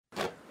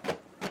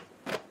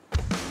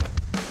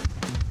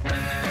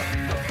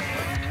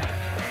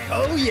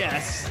Oh,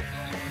 yes.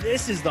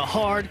 This is the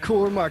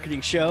Hardcore Marketing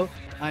Show.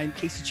 I'm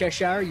Casey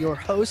Cheshire, your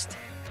host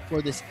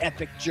for this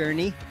epic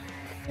journey.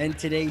 And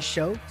today's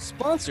show,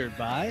 sponsored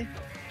by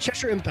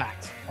Cheshire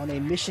Impact, on a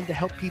mission to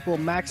help people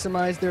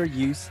maximize their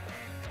use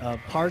of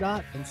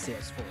Pardot and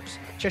Salesforce.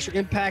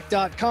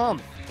 CheshireImpact.com.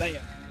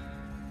 Bam.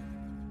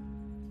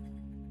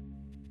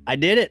 I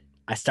did it.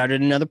 I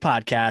started another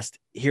podcast.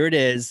 Here it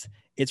is.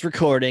 It's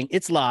recording.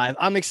 It's live.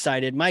 I'm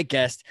excited. My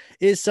guest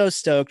is so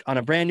stoked on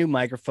a brand new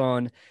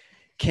microphone.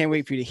 Can't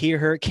wait for you to hear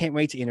her. Can't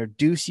wait to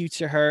introduce you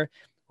to her.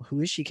 Who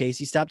is she,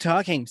 Casey? Stop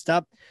talking.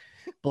 Stop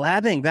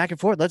blabbing back and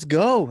forth. Let's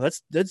go.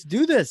 Let's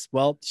do this.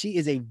 Well, she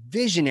is a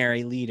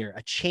visionary leader,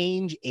 a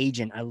change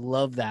agent. I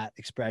love that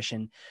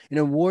expression. An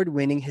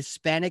award-winning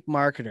Hispanic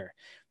marketer.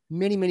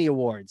 Many, many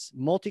awards.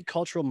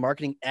 Multicultural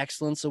Marketing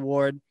Excellence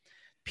Award,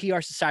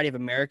 PR Society of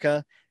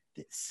America,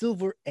 the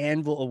Silver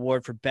Anvil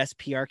Award for Best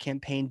PR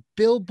Campaign,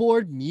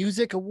 Billboard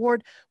Music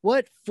Award.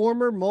 What?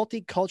 Former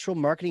multicultural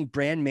marketing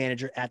brand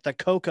manager at the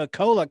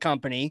Coca-Cola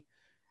Company.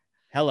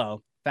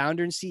 Hello,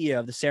 founder and CEO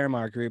of the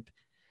Saramar Group,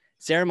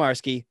 Sarah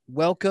Marske.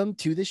 Welcome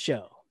to the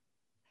show.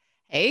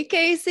 Hey,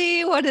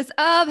 Casey, what is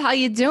up? How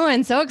you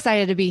doing? So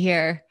excited to be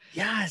here.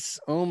 Yes.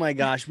 Oh my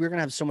gosh. We're going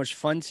to have so much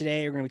fun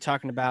today. We're going to be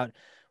talking about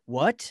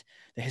what?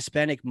 The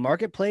Hispanic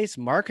marketplace,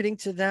 marketing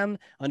to them,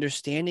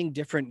 understanding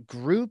different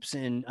groups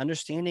and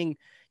understanding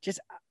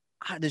just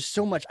there's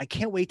so much. I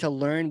can't wait to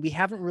learn. We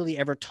haven't really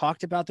ever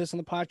talked about this on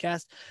the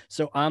podcast.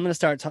 So I'm going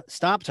to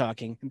stop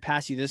talking and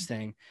pass you this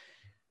thing.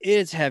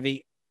 It's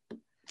heavy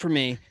for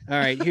me. All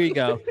right, here you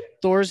go.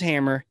 Thor's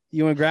hammer.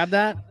 You want to grab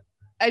that?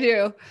 I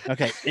do.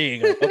 Okay, there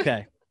you go.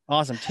 Okay,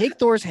 awesome. Take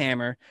Thor's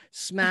hammer,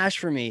 smash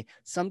for me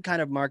some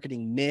kind of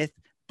marketing myth,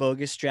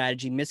 bogus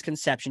strategy,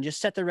 misconception.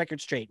 Just set the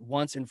record straight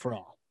once and for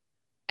all.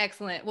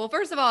 Excellent. Well,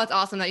 first of all, it's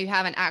awesome that you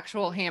have an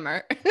actual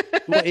hammer.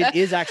 Well, it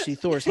is actually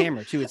Thor's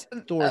hammer too. It's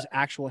Thor's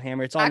actual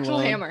hammer. It's on actual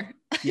loan. Hammer.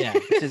 Yeah,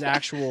 it's his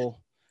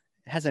actual.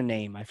 It has a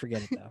name. I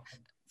forget it though.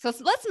 So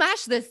let's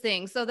smash this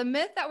thing. So the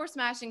myth that we're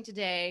smashing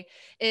today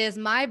is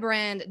my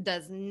brand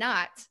does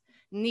not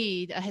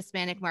need a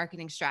Hispanic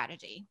marketing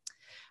strategy.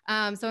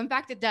 So in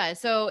fact, it does.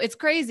 So it's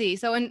crazy.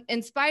 So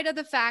in spite of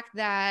the fact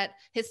that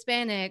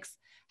Hispanics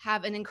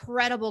have an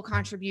incredible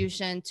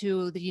contribution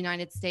to the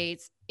United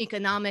States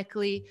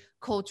economically,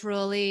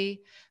 culturally,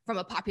 from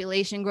a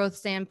population growth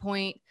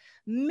standpoint,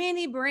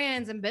 many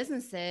brands and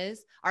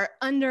businesses are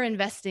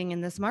underinvesting in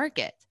this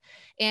market,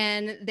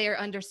 and they're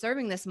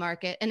underserving this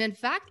market. And in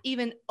fact,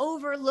 even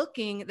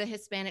overlooking the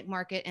Hispanic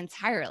market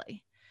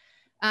entirely.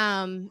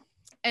 And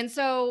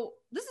so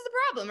this is the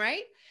problem,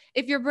 right?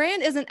 If your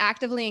brand isn't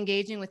actively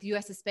engaging with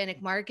US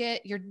Hispanic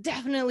market, you're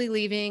definitely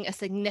leaving a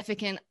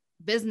significant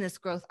business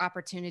growth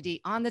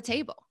opportunity on the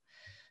table.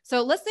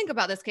 So let's think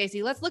about this,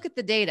 Casey. Let's look at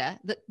the data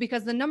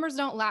because the numbers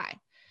don't lie.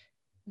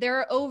 There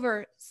are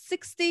over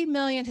 60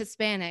 million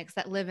Hispanics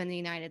that live in the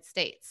United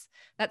States.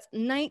 That's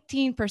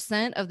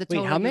 19% of the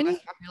total how many? US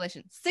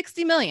population.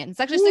 60 million.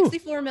 It's actually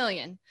 64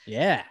 million.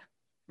 Yeah.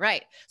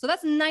 Right. So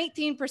that's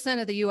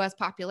 19% of the US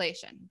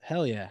population.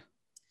 Hell yeah.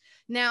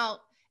 Now,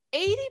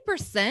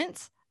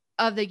 80%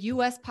 of the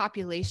US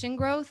population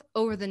growth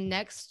over the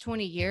next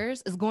 20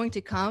 years is going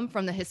to come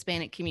from the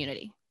Hispanic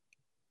community.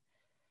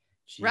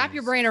 Jeez. Wrap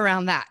your brain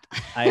around that.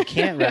 I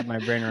can't wrap my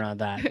brain around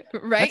that.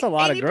 Right? That's a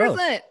lot 80%. Of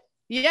growth.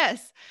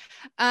 Yes.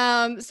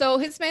 So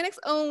Hispanics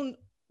own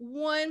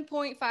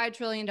 $1.5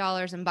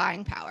 trillion in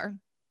buying power,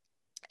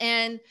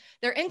 and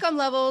their income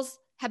levels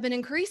have been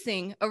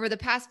increasing over the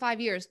past 5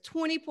 years,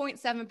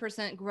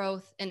 20.7%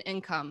 growth in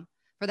income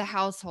for the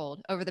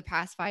household over the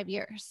past 5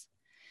 years.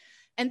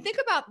 And think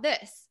about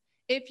this.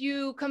 If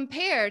you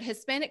compared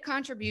Hispanic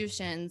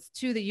contributions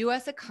to the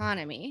US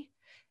economy,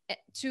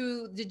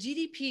 to the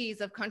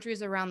GDPs of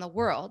countries around the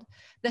world,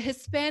 the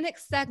Hispanic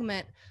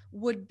segment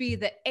would be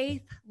the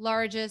 8th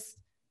largest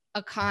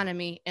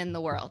economy in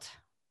the world.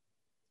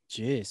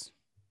 Jeez.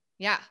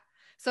 Yeah.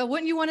 So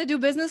wouldn't you want to do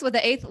business with the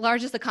 8th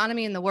largest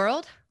economy in the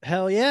world?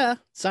 Hell yeah.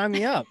 Sign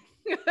me up.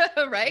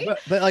 Right?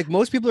 But like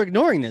most people are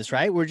ignoring this,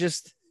 right?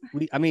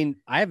 I mean,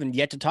 I haven't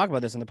yet to talk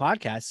about this on the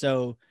podcast.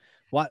 So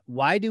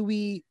why do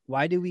we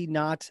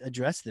not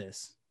address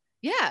this?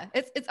 Yeah,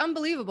 it's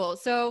unbelievable.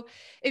 So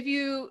if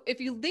you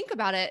think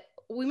about it,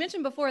 we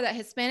mentioned before that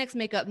Hispanics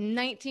make up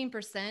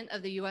 19%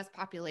 of the US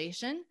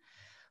population,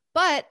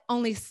 but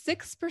only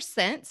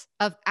 6%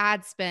 of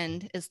ad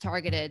spend is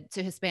targeted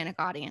to Hispanic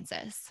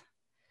audiences.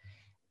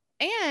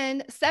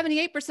 And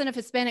 78% of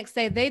Hispanics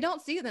say they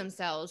don't see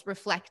themselves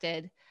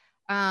reflected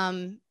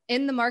in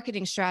the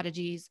marketing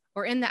strategies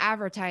or in the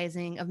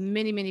advertising of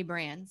many, many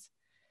brands.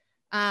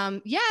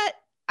 Yet,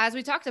 as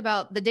we talked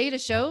about, the data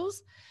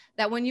shows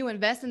that when you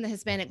invest in the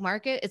Hispanic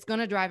market, it's going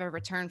to drive a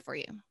return for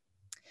you.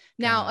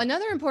 Now,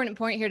 another important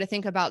point here to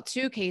think about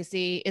too,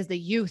 Casey, is the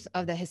youth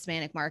of the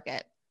Hispanic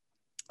market.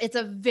 It's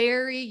a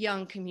very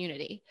young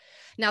community.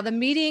 Now, the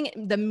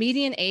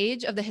median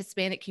age of the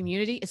Hispanic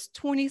community is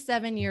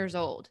 27 years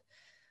old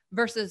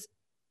versus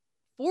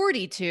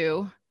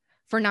 42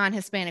 for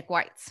non-Hispanic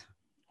whites.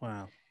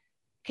 Wow.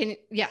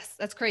 Yes,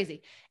 that's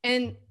crazy.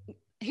 And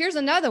here's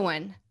another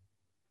one.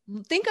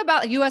 Think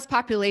about US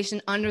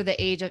population under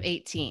the age of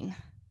 18.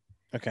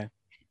 Okay.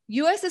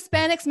 US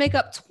Hispanics make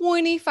up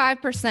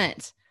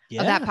 25%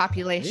 of that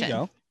population. There you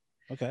go.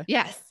 Okay.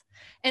 Yes.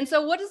 And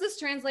so what does this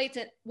translate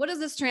to? What does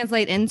this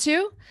translate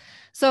into?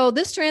 So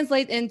this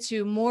translates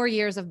into more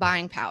years of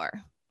buying power.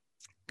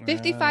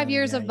 55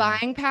 years of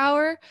buying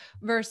power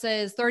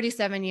versus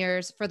 37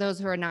 years for those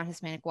who are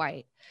non-Hispanic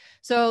white.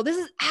 So this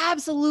is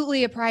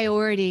absolutely a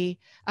priority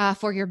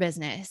for your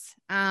business.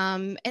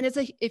 And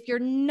if you're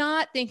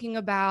not thinking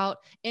about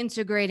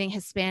integrating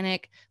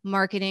Hispanic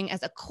marketing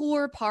as a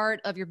core part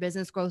of your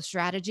business growth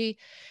strategy,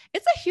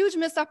 it's a huge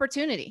missed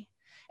opportunity.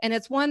 And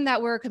it's one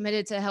that we're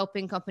committed to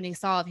helping companies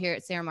solve here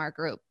at Saramark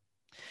Group.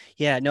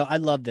 Yeah, no, I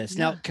love this.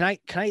 Yeah. Now, can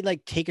I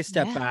like take a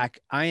step back?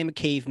 I am a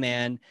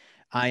caveman.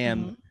 I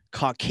am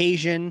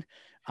Caucasian.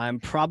 I'm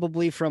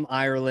probably from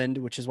Ireland,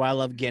 which is why I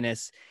love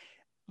Guinness.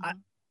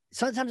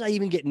 Sometimes I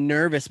even get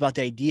nervous about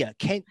the idea.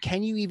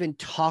 Can you even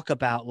talk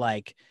about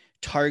like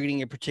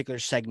targeting a particular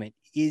segment?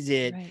 Is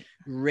it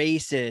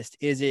racist?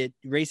 Is it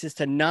racist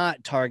to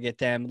not target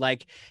them?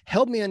 Like,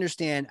 help me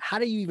understand, how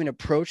do you even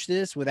approach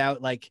this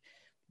without like,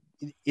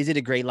 is it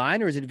a gray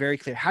line or is it very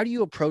clear? How do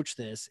you approach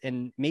this?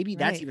 And maybe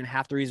that's even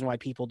half the reason why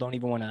people don't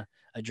even want to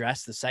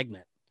address the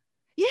segment.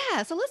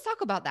 Yeah. So let's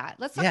talk about that.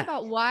 Let's talk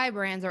about why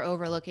brands are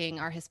overlooking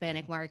our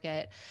Hispanic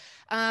market.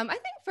 I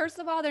think first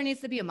of all, there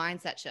needs to be a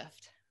mindset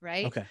shift,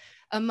 right? Okay.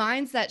 A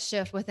mindset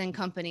shift within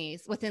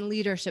companies, within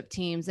leadership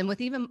teams, and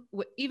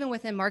even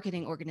within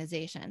marketing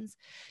organizations.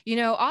 You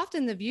know,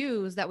 often the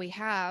views that we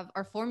have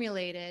are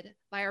formulated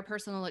by our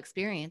personal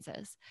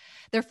experiences.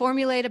 They're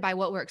formulated by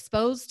what we're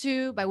exposed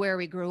to, by where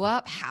we grew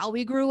up, how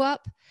we grew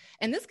up.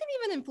 And this can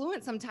even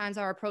influence sometimes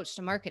our approach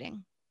to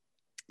marketing.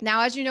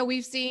 Now, as you know,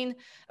 we've seen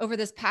over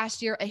this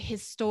past year a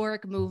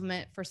historic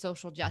movement for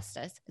social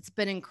justice. It's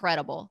been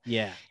incredible.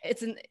 Yeah.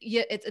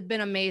 It's been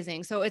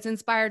amazing. So it's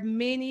inspired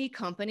many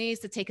companies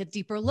to take a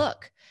deeper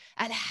look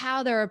at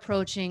how they're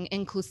approaching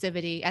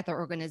inclusivity at their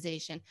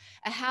organization,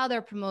 at how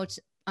they're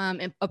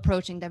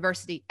approaching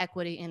diversity,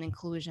 equity, and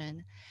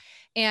inclusion.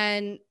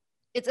 And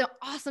it's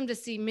awesome to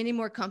see many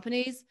more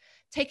companies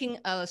taking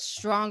a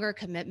stronger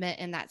commitment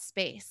in that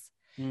space.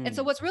 And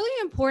so what's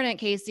really important,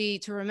 Casey,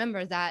 to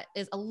remember that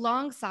is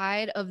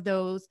alongside of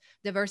those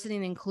diversity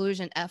and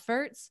inclusion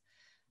efforts,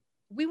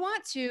 we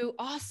want to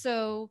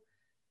also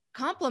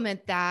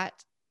complement that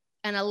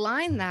and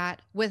align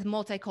that with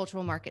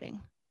multicultural marketing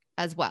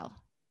as well.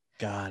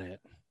 Got it.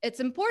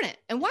 It's important.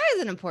 And why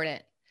is it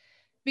important?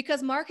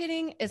 Because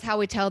marketing is how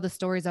we tell the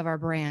stories of our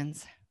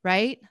brands,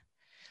 right?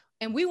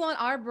 And we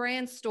want our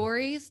brand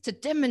stories to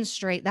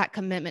demonstrate that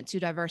commitment to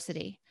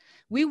diversity.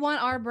 We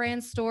want our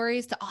brand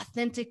stories to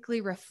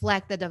authentically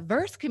reflect the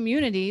diverse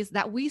communities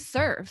that we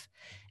serve,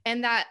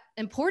 and that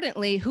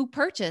importantly, who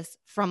purchase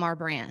from our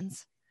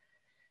brands.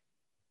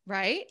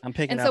 Right? I'm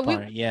picking up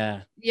on it.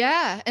 Yeah.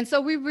 Yeah. And so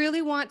we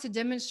really want to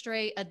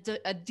demonstrate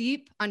a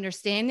deep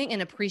understanding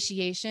and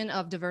appreciation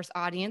of diverse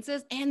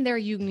audiences and their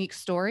unique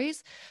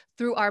stories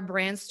through our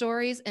brand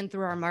stories and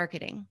through our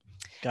marketing.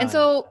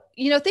 So,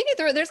 you know, thinking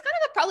through it, there's kind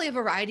of probably a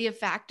variety of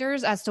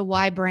factors as to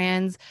why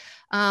brands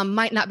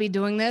might not be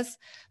doing this.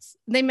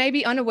 They may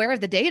be unaware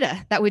of the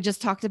data that we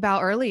just talked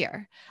about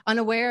earlier,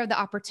 unaware of the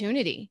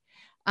opportunity,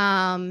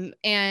 and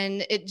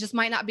it just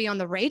might not be on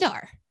the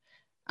radar.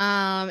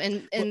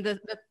 The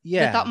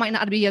thought might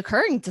not be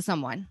occurring to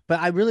someone. But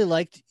I really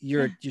liked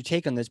your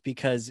take on this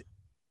because,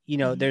 you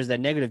know, there's that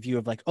negative view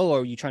of like, oh,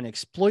 are you trying to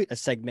exploit a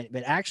segment?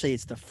 But actually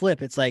it's the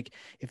flip. It's like,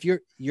 if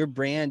your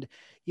brand,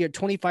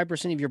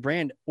 25% of your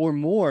brand or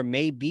more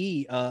may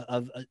be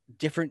of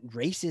different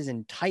races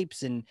and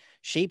types and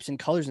shapes and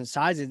colors and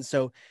sizes. And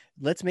so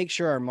let's make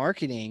sure our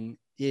marketing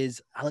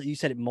is, you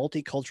said it,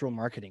 multicultural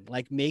marketing,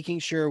 like making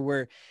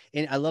sure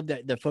and I love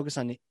that the focus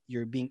on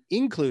you're being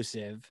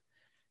inclusive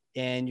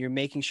and you're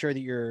making sure that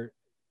you're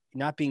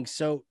not being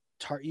so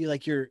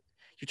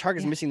your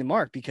target's missing the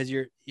mark because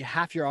you're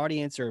half your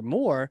audience or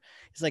more.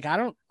 It's like, I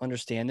don't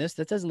understand this.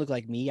 That doesn't look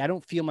like me. I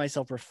don't feel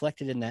myself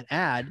reflected in that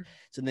ad.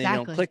 So then they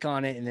don't click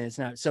on it and then it's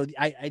not. So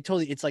I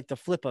totally, it's like the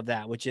flip of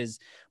that, which is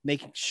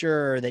making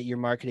sure that your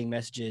marketing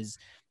messages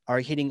are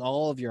hitting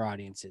all of your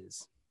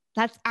audiences.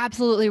 That's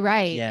absolutely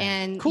right. Yeah.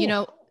 And, cool. You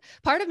know,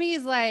 part of me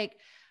is like,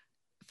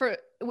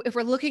 if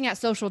we're looking at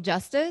social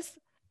justice,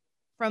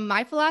 from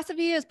my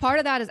philosophy is part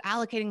of that is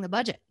allocating the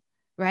budget,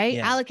 right?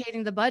 Yeah.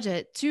 Allocating the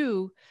budget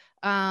to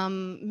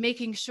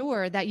making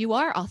sure that you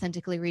are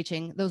authentically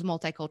reaching those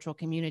multicultural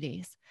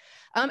communities.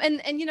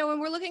 And you know, when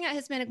we're looking at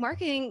Hispanic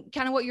marketing,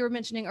 kind of what you were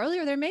mentioning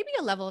earlier, there may be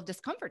a level of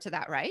discomfort to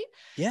that, right?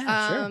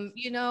 Yeah, sure.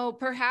 You know,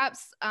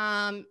 perhaps,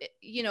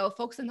 you know,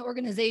 folks in the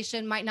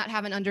organization might not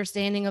have an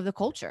understanding of the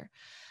culture.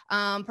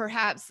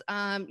 Perhaps,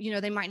 you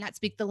know, they might not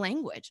speak the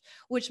language,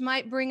 which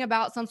might bring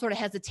about some sort of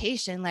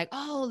hesitation, like,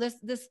 oh,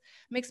 this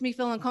makes me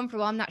feel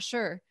uncomfortable. I'm not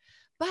sure.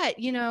 But,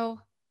 you know,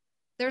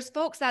 there's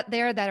folks out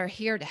there that are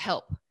here to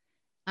help.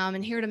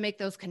 And here to make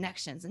those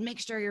connections and make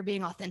sure you're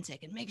being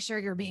authentic and make sure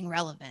you're being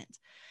relevant.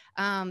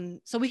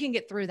 So we can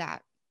get through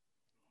that.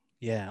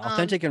 Yeah.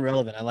 Authentic and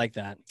relevant. I like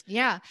that.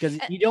 Yeah. Because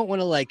you don't want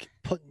to like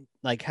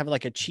have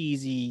like a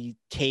cheesy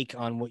take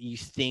on what you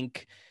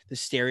think the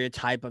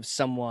stereotype of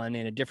someone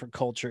in a different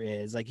culture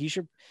is. Like you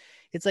should,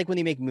 it's like when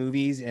they make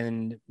movies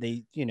and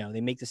they,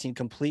 they make the scene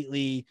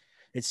completely,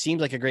 it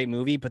seems like a great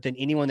movie, but then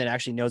anyone that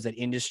actually knows that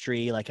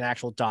industry, like an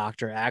actual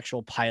doctor,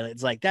 actual pilot,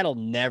 it's like, that'll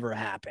never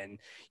happen,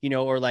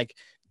 or like,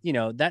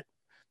 that,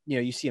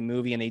 you see a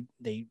movie and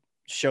they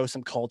show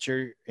some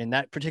culture and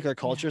that particular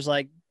culture is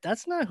like,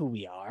 that's not who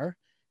we are.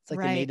 It's like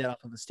they made that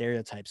off of a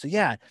stereotype. So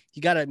yeah,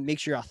 you got to make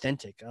sure you're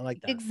authentic. I like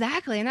that.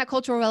 Exactly. And that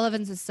cultural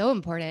relevance is so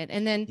important.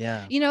 And then,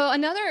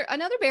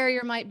 another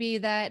barrier might be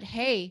that,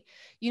 hey,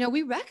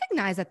 we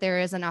recognize that there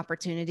is an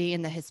opportunity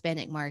in the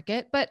Hispanic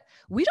market, but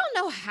we don't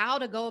know how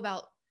to go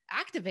about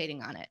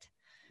activating on it.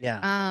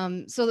 Yeah.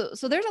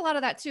 So there's a lot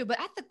of that too, but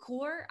at the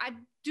core, I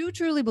do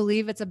truly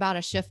believe it's about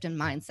a shift in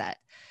mindset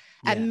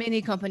at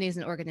many companies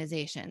and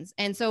organizations.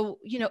 And so,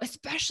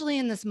 especially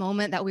in this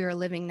moment that we are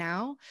living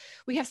now,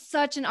 we have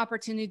such an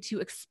opportunity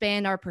to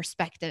expand our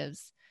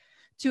perspectives,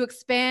 to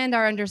expand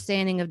our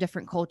understanding of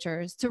different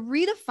cultures, to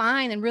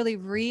redefine and really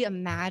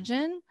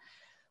reimagine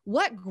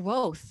what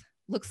growth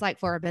looks like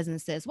for our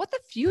businesses, what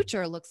the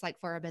future looks like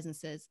for our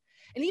businesses,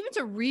 and even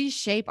to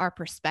reshape our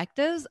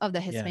perspectives of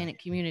the Hispanic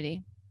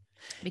community.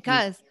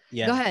 Because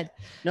go ahead.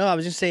 No, I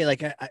was just saying,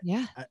 like,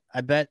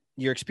 I bet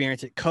your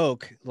experience at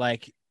Coke,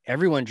 like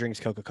everyone drinks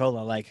Coca-Cola,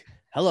 like,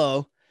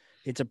 hello,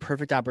 it's a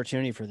perfect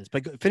opportunity for this.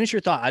 But finish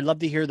your thought. I'd love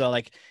to hear though,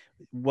 like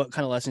what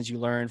kind of lessons you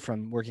learned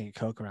from working at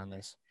Coke around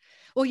this.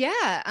 Well,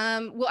 yeah.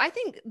 Well, I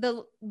think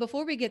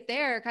before we get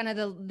there, kind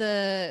of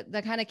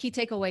the kind of key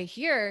takeaway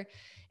here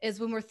is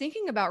when we're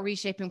thinking about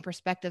reshaping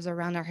perspectives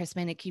around our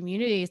Hispanic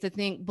communities, to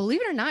think,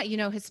 believe it or not,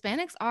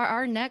 Hispanics are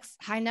our next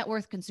high net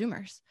worth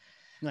consumers.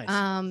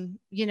 Nice.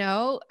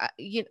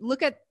 You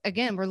look at,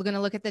 again, we're going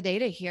to look at the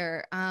data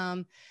here.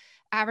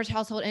 Average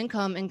household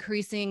income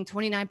increasing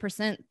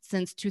 29%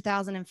 since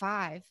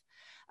 2005.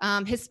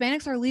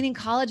 Hispanics are leading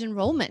college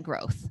enrollment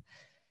growth.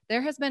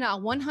 There has been a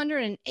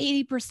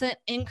 180%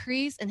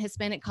 increase in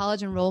Hispanic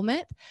college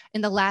enrollment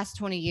in the last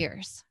 20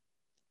 years.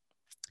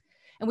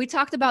 And we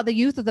talked about the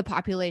youth of the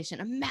population.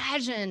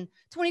 Imagine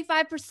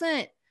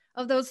 25%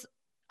 of those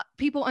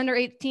people under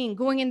 18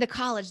 going into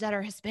college that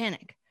are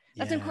Hispanic.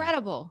 That's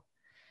incredible.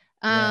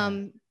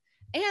 And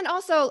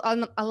also,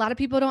 a lot of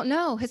people don't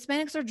know,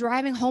 Hispanics are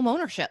driving home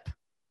ownership.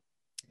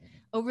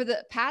 Over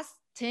the past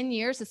 10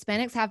 years,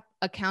 Hispanics have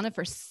accounted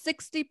for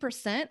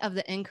 60% of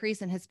the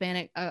increase in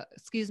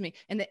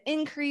in the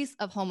increase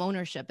of home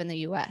ownership in the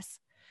U.S.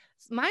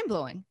 It's mind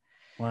blowing.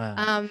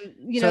 Wow.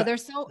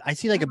 I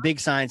see like a big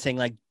sign saying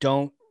like,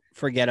 don't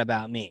forget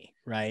about me,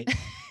 right?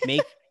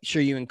 Make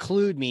sure you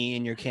include me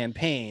in your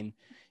campaign,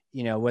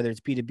 whether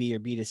it's B2B or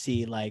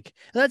B2C. Like,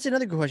 that's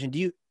another good question.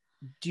 Do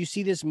you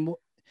see this more?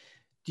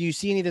 Do you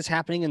see any of this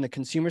happening in the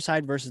consumer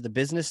side versus the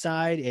business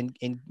side?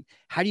 And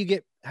how do you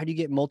get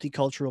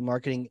multicultural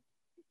marketing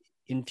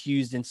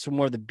infused in some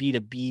more of the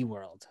B2B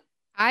world?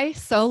 I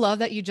so love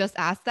that you just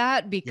asked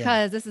that,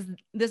 because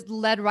this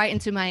led right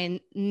into my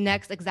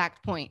next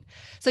exact point.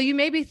 So you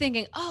may be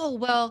thinking, oh,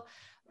 well,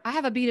 I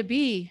have a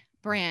B2B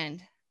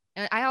brand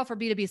and I offer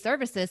B2B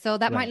services, so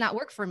that might not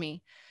work for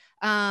me.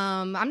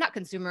 I'm not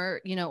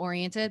consumer,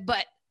 oriented,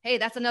 but hey,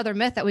 that's another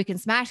myth that we can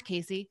smash,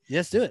 Casey.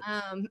 Yes, do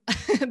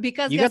it.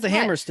 Because you got the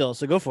hammer still,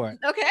 so go for it.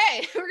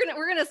 Okay,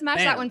 we're gonna smash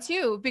that one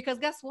too, because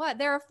guess what?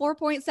 There are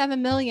 4.7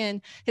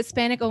 million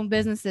Hispanic-owned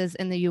businesses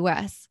in the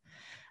U.S.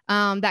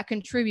 That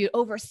contribute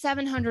over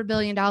 $700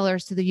 billion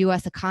to the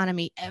U.S.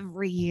 economy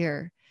every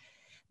year.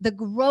 The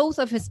growth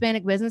of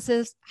Hispanic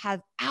businesses has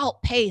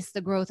outpaced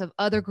the growth of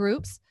other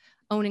groups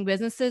owning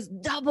businesses,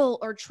 double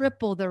or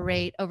triple the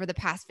rate over the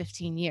past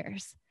 15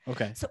 years.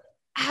 Okay. So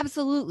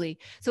absolutely.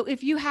 So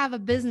if you have a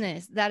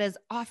business that is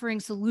offering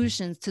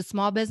solutions to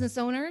small business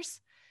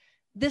owners,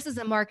 this is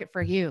a market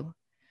for you.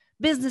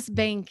 Business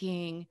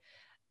banking,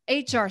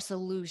 HR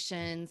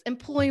solutions,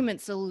 employment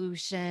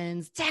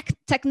solutions,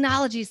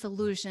 technology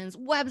solutions,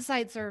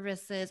 website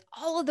services,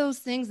 all of those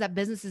things that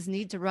businesses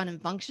need to run and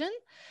function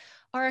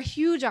are a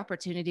huge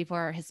opportunity for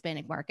our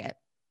Hispanic market.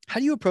 How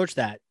do you approach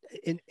that?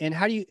 And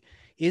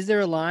is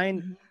there a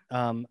line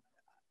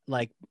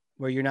like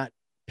where you're not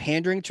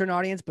pandering to an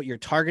audience, but you're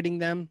targeting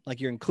them, like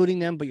you're including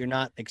them, but you're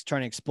not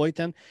trying to exploit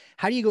them?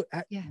 How do you go?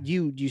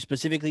 Do you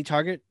specifically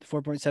target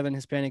 4.7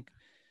 Hispanic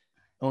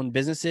owned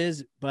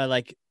businesses, but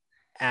like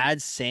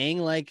ads saying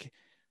like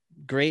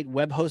great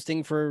web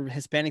hosting for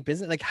Hispanic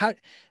business? Like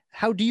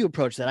how do you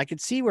approach that? I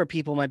could see where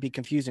people might be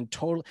confused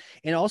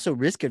and also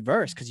risk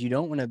adverse, because you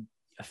don't want to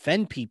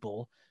offend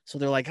people. So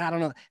they're like, I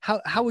don't know.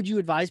 How would you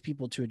advise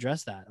people to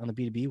address that on the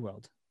B2B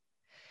world?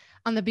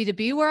 On the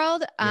B2B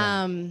world?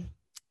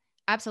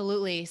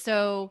 Absolutely.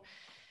 So,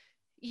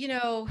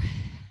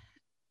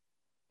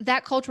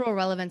 that cultural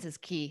relevance is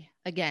key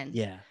again.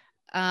 Yeah.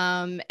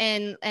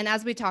 And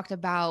as we talked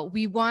about,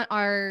 we want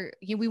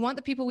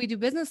the people we do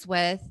business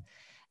with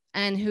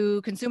and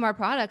who consume our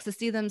products to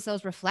see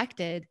themselves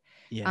reflected,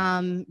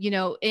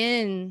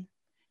 in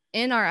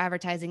in our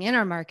advertising, in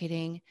our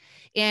marketing.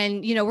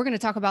 And, you know, we're going to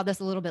talk about this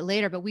a little bit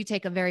later, but we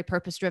take a very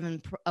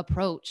purpose-driven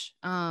approach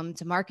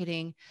to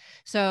marketing.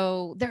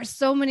 So there's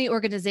so many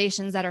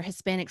organizations that are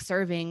Hispanic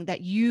serving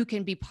that you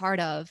can be part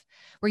of,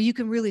 where you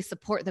can really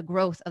support the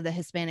growth of the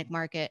Hispanic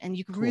market, and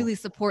you can really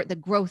support the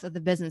growth of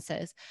the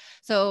businesses.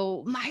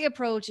 So my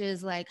approach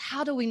is like,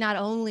 how do we not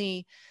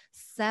only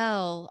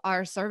sell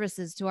our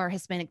services to our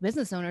Hispanic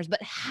business owners,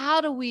 but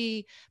how do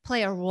we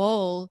play a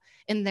role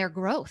in their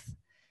growth?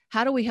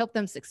 How do we help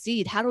them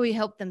succeed? How do we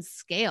help them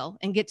scale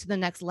and get to the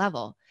next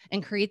level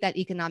and create that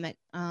economic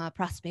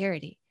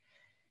prosperity?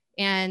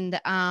 And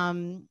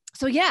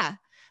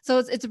so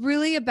it's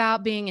really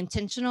about being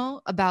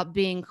intentional, about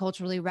being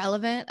culturally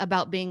relevant,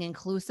 about being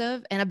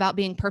inclusive, and about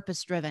being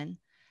purpose-driven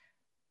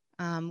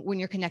when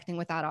you're connecting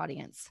with that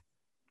audience.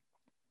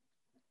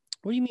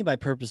 What do you mean by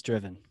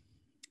purpose-driven?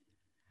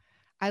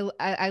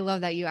 I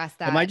love that you asked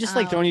that. Am I just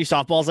like throwing you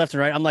softballs left and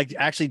right? I'm like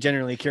actually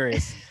genuinely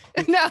curious.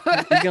 No,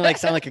 you can like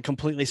sound like a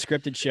completely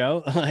scripted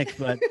show, like,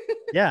 but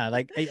yeah,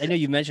 like I know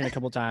you mentioned a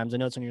couple of times. I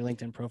know it's on your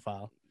LinkedIn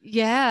profile.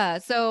 Yeah.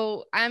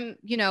 So I'm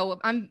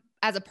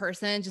as a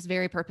person, just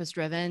very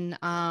purpose-driven.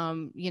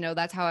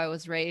 That's how I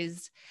was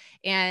raised.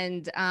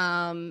 And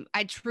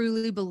I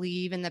truly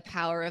believe in the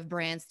power of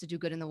brands to do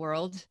good in the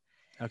world.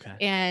 Okay.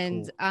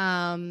 And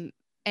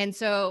and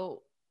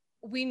so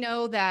we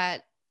know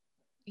that,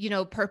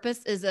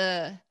 purpose is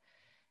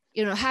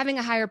having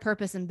a higher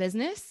purpose in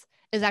business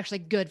is actually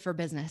good for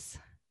business.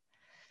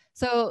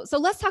 So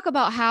let's talk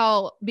about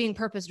how being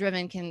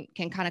purpose-driven can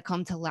kind of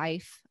come to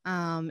life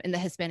in the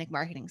Hispanic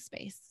marketing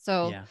space.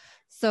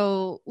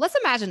 So let's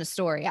imagine a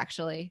story,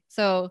 actually.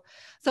 So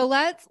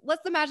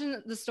let's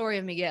imagine the story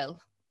of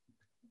Miguel.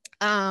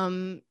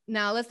 Now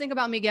let's think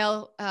about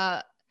Miguel.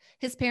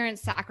 His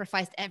parents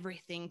sacrificed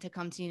everything to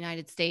come to the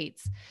United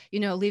States,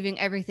 leaving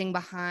everything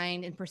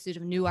behind in pursuit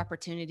of new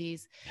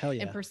opportunities. Hell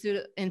yeah.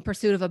 In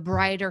pursuit of a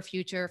brighter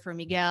future for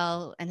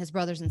Miguel and his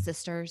brothers and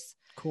sisters.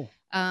 Cool.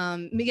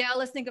 Miguel,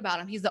 let's think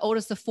about him. He's the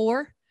oldest of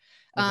four.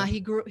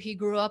 Okay. He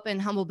grew up in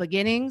humble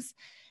beginnings.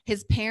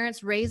 His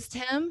parents raised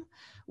him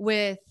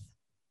with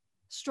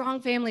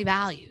strong family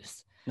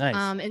values.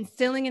 Nice.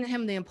 Instilling in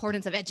him the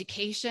importance of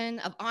education,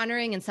 of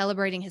honoring and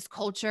celebrating his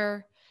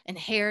culture and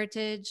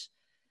heritage,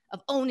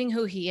 of owning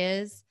who he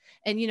is.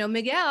 And,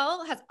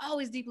 Miguel has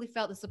always deeply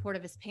felt the support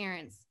of his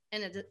parents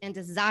and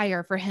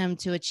desire for him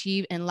to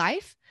achieve in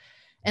life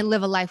and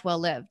live a life well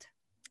lived.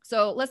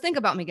 So let's think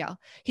about Miguel.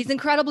 He's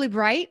incredibly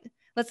bright.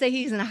 Let's say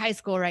he's in high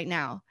school right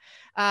now.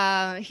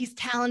 He's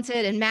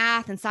talented in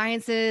math and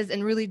sciences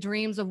and really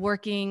dreams of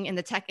working in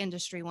the tech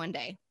industry one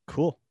day.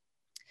 Cool.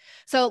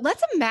 So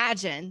let's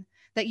imagine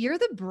that you're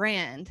the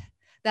brand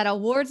that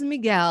awards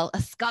Miguel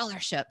a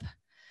scholarship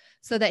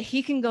so that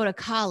he can go to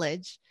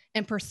college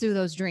and pursue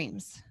those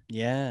dreams.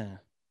 Yeah.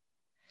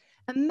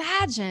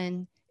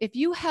 Imagine if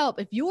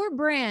your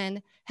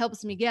brand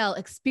helps Miguel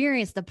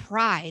experience the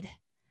pride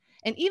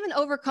and even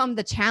overcome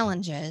the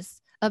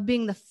challenges of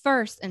being the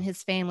first in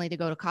his family to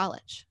go to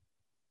college.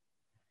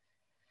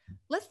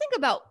 Let's think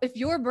about if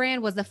your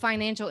brand was the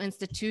financial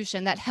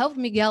institution that helped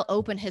Miguel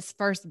open his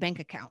first bank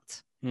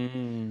account.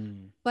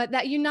 But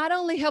that you not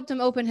only helped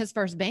him open his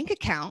first bank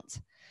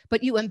account,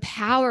 but you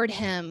empowered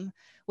him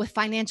with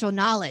financial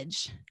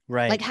knowledge.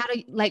 Right.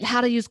 Like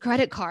how to use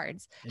credit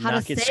cards, and how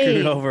not to get save.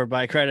 screwed over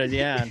by credit.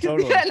 Yeah,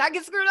 totally. Not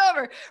get screwed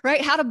over,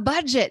 right? How to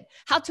budget,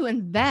 how to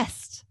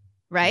invest,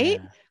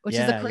 right? Yeah. Which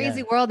is a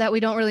crazy world that we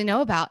don't really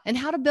know about, and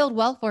how to build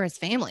wealth for his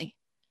family.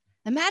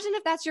 Imagine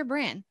if that's your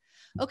brand.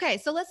 Okay.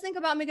 So let's think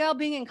about Miguel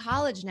being in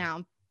college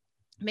now.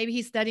 Maybe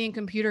he's studying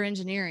computer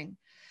engineering.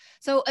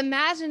 So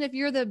imagine if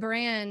you're the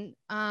brand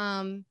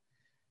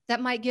that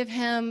might give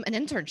him an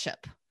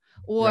internship,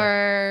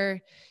 or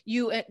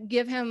you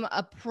give him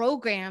a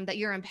program that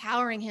you're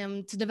empowering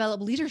him to develop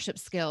leadership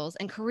skills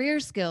and career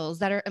skills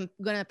that are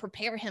going to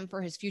prepare him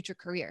for his future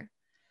career.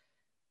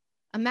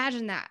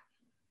 Imagine that.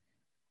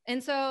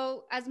 And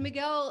so as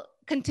Miguel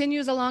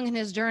continues along in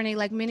his journey,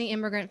 like many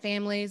immigrant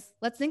families,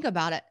 let's think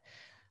about it.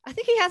 I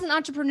think he has an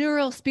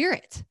entrepreneurial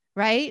spirit,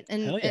 right?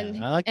 And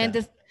I like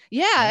that.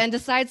 And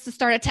decides to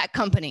start a tech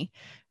company,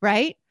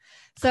 right?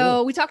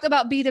 So we talked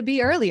about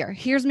B2B earlier.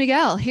 Here's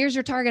Miguel. Here's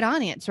your target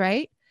audience,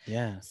 right?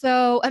 Yeah.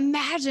 So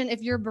imagine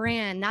if your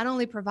brand not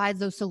only provides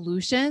those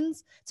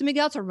solutions to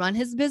Miguel to run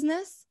his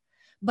business,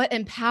 but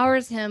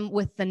empowers him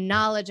with the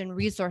knowledge and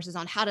resources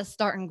on how to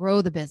start and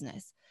grow the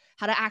business,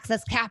 how to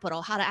access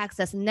capital, how to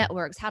access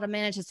networks, how to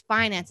manage his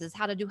finances,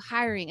 how to do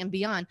hiring and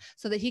beyond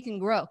so that he can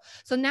grow.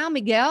 So now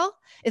Miguel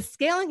is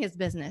scaling his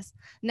business.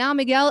 Now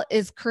Miguel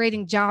is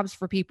creating jobs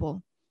for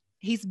people.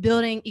 He's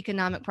building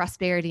economic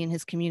prosperity in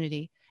his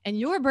community. And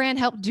your brand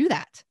helped do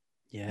that.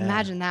 Yeah.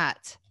 Imagine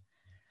that.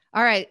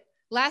 All right.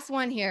 Last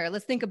one here.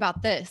 Let's think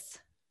about this.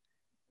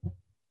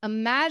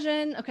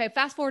 Imagine,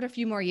 fast forward a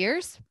few more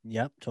years.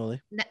 Yep,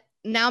 totally.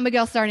 Now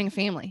Miguel's starting a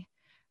family,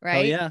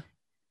 right? Oh,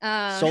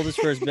 yeah. Sold his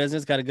first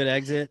business, got a good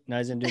exit. Now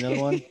he's going to do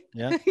another one.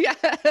 Yeah. Yeah.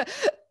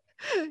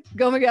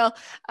 Go Miguel.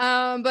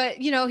 But,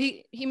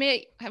 he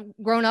may have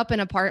grown up in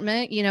an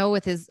apartment,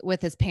 with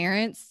his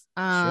parents.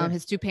 Sure.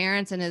 his two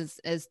parents and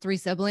his three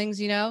siblings,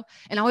 and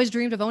always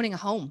dreamed of owning a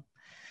home.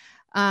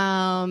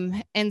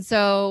 And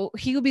so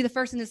he would be the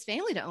first in his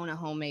family to own a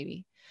home,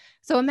 maybe.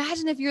 So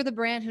imagine if you're the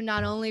brand who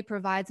not only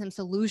provides him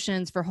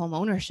solutions for home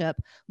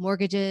ownership,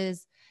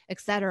 mortgages,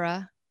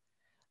 etc.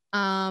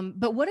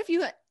 But what if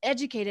you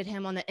educated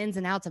him on the ins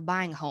and outs of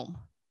buying a home,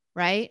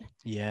 right?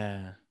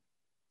 Yeah.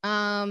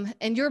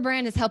 And your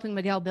brand is helping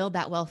Miguel build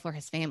that wealth for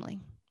his family.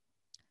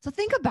 So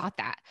think about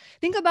that.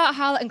 Think about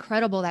how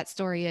incredible that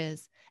story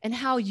is and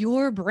how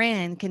your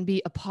brand can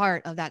be a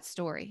part of that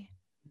story.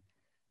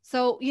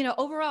 So,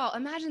 overall,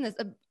 imagine this.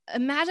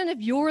 Imagine if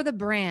you're the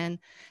brand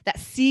that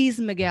sees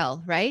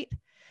Miguel, right?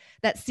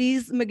 That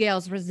sees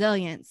Miguel's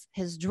resilience,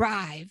 his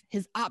drive,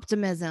 his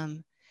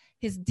optimism,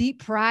 his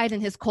deep pride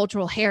in his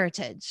cultural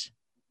heritage.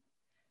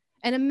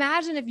 And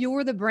imagine if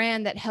you're the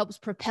brand that helps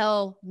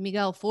propel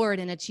Miguel forward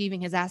in achieving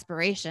his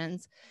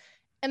aspirations.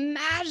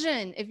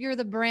 Imagine if you're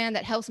the brand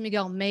that helps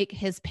Miguel make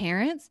his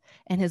parents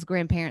and his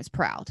grandparents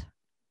proud,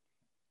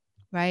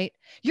 right?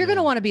 You're going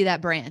to want to be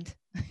that brand.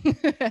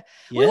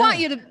 We want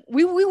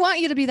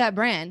you to be that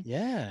brand.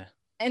 Yeah.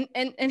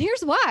 And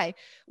here's why.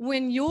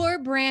 When your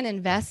brand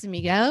invests in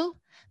Miguel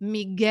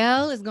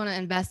is going to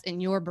invest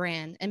in your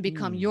brand and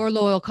become your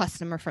loyal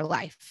customer for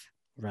life.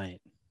 Right.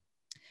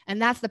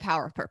 And that's the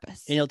power of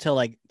purpose. And you'll tell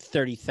like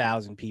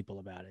 30,000 people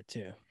about it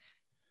too.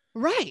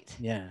 Right.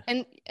 Yeah.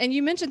 And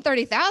you mentioned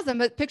 30,000,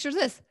 but picture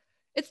this.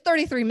 It's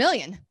 33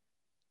 million.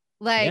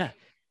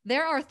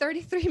 There are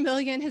 33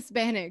 million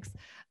Hispanics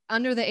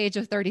under the age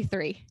of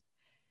 33.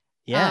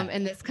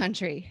 In this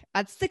country.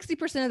 That's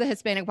 60% of the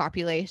Hispanic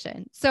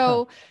population.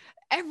 So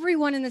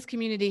everyone in this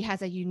community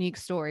has a unique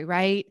story,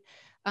 right?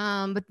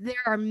 But there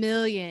are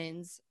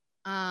millions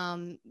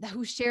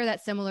who share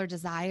that similar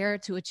desire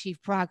to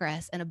achieve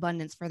progress and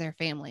abundance for their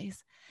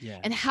families. Yeah.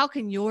 And how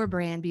can your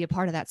brand be a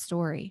part of that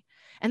story?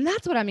 And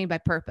that's what I mean by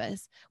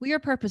purpose. We are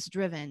purpose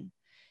driven.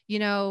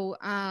 We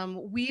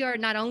are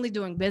not only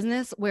doing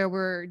business where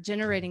we're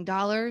generating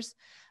dollars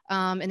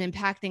and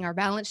impacting our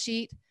balance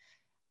sheet,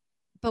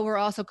 but we're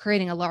also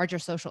creating a larger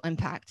social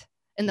impact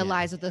in the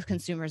lives of the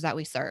consumers that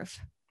we serve.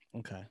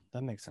 Okay.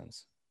 That makes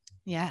sense.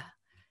 Yeah.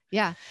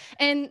 Yeah.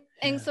 And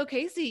so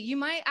Casey, you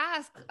might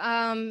ask,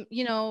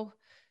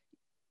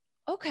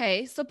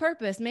 okay, so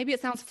purpose, maybe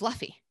it sounds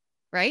fluffy,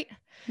 right?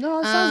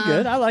 No, it sounds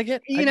good. I like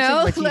it. I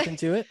can sink my teeth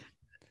into it.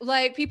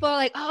 Like people are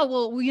like, oh,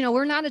 well,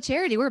 we're not a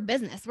charity. We're a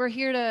business. We're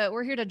here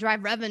to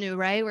drive revenue,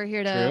 right? We're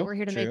here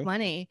to make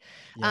money.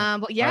 Yeah.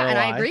 But yeah, ROI, and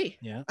I agree.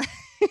 Yeah.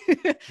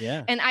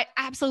 Yeah. And I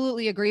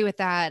absolutely agree with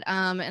that.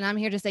 And I'm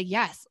here to say,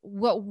 yes,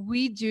 what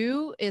we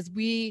do is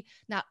we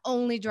not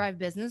only drive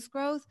business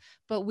growth,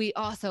 but we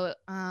also,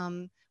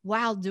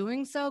 while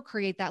doing so,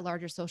 create that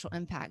larger social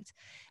impact.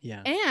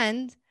 Yeah.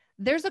 And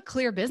there's a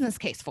clear business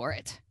case for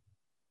it.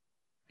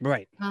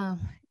 Right.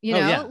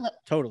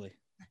 Totally.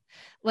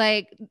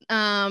 Like,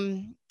 as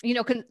you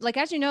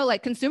know,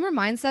 like consumer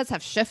mindsets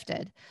have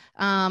shifted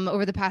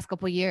over the past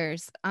couple of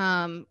years,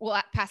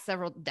 past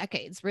several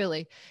decades,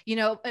 really,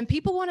 and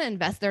people want to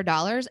invest their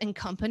dollars in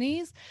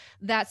companies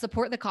that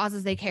support the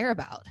causes they care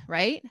about.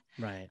 Right.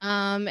 Right.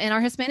 And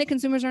our Hispanic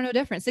consumers are no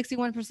different.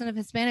 61% of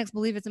Hispanics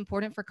believe it's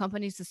important for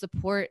companies to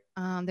support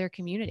their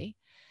community.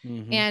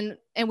 Mm-hmm.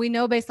 And we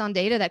know based on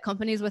data that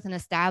companies with an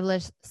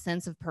established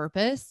sense of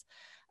purpose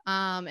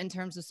in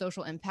terms of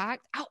social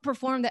impact,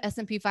 outperform the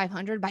S&P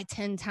 500 by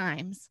 10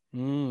 times.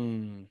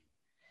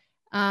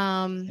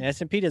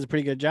 S&P does a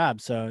pretty good job.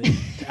 So to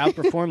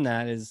outperform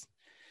that is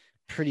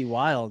pretty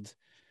wild.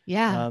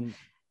 Yeah.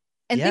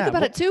 Think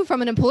about it too,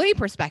 from an employee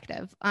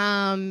perspective.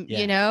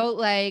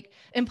 Like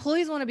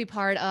employees want to be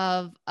part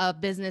of a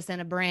business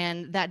and a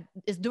brand that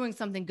is doing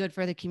something good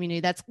for the community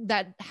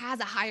that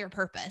has a higher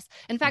purpose.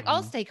 In fact,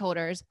 all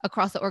stakeholders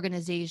across the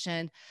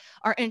organization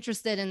are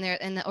interested in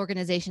the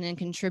organization and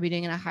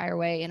contributing in a higher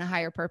way and a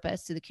higher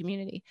purpose to the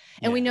community.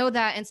 And we know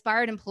that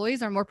inspired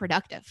employees are more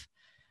productive,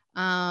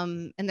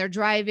 and they're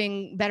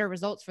driving better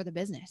results for the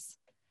business.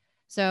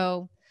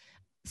 So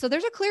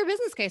there's a clear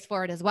business case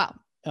for it as well.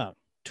 Oh,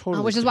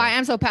 totally. Which is why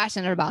I'm so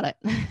passionate about it.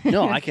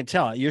 No, I can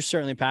tell you're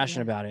certainly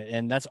passionate about it.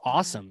 And that's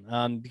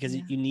awesome. Because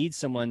you need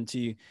someone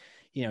to,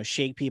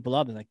 shake people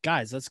up and like,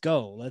 guys, let's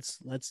go.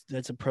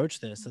 Let's approach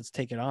this. Let's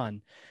take it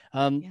on.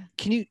 Can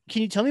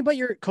you tell me about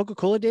your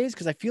Coca-Cola days?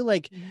 Cause I feel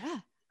like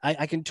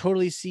I can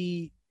totally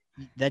see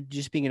that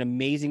just being an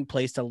amazing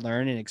place to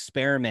learn and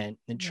experiment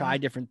and try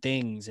different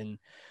things. And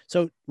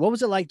so what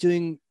was it like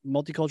doing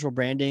multicultural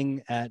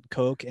branding at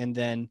Coke? And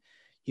then,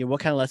 what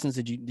kind of lessons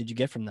did you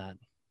get from that?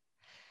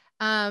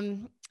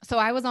 So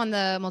I was on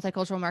the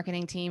multicultural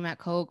marketing team at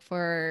Coke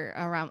for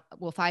around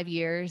 5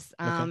 years.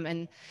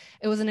 And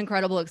it was an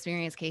incredible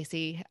experience,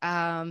 Casey.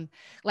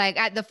 Like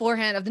at the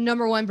forehand of the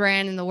number one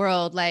brand in the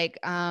world,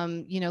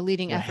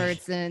 leading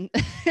efforts in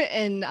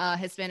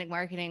Hispanic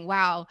marketing.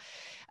 Wow.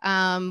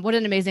 What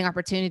an amazing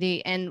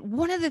opportunity. And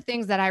one of the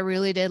things that I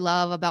really did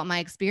love about my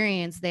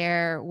experience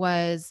there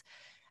was,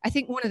 I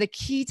think one of the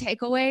key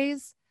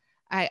takeaways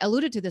I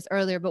alluded to this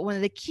earlier, but one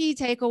of the key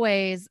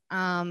takeaways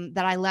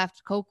that I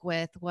left Coke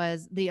with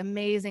was the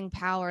amazing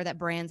power that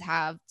brands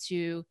have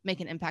to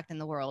make an impact in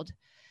the world.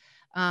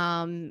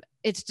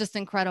 It's just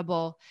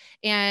incredible.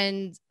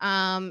 And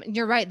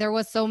you're right. There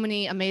was so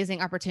many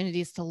amazing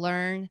opportunities to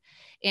learn.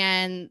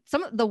 And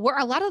some of the work,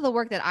 a lot of the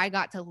work that I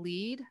got to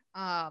lead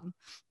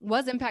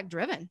was impact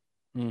driven.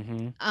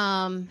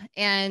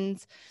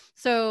 And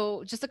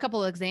so just a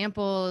couple of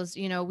examples,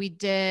 we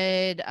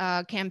did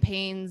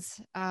campaigns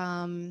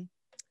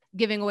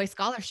giving away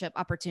scholarship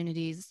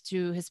opportunities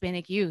to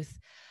Hispanic youth.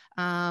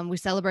 We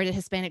celebrated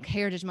Hispanic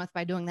Heritage Month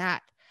by doing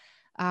that.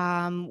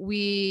 I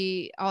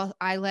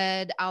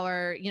led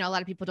our, a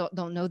lot of people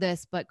don't know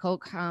this, but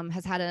Coke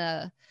has had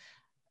a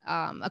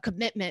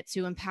commitment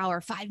to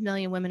empower 5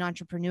 million women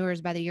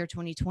entrepreneurs by the year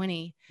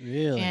 2020.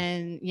 Really?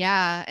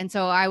 And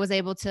so I was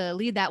able to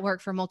lead that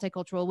work for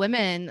multicultural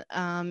women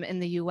in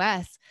the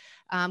US,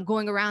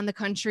 going around the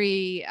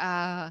country,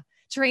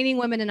 training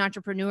women in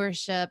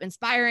entrepreneurship,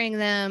 inspiring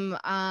them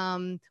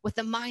with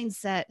the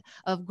mindset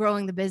of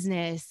growing the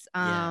business.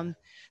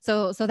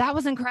 So that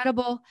was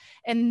incredible.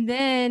 And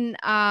then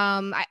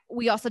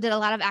we also did a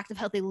lot of active,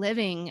 healthy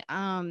living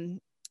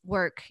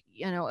work,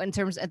 in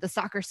terms of the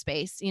soccer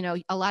space,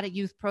 a lot of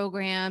youth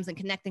programs and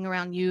connecting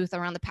around youth,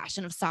 around the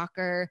passion of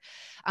soccer.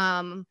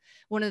 One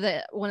of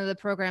the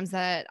programs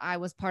that I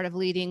was part of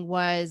leading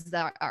was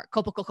our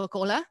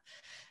Coca-Cola,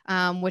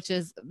 which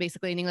is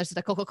basically in English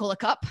the Coca-Cola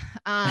Cup,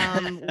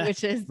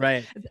 which is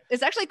right.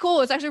 It's actually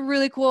cool. It's actually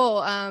really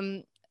cool.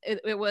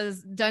 It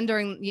was done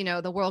during,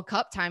 the World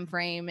Cup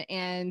timeframe,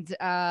 and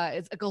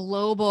it's a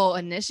global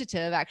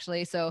initiative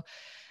actually. So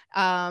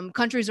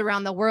countries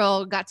around the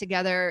world got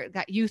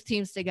youth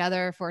teams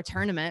together for a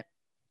tournament.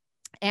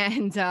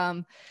 And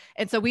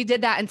so we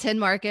did that in 10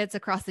 markets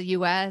across the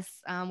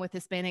US with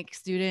Hispanic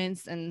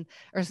students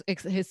or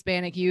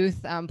Hispanic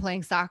youth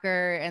playing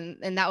soccer.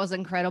 And that was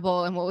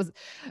incredible. And what was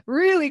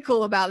really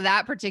cool about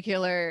that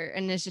particular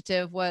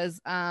initiative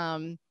was,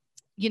 globally,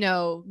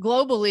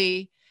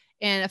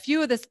 and a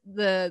few of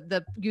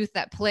the youth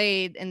that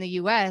played in the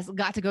US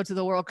got to go to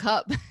the World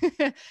Cup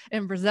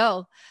in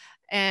Brazil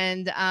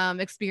and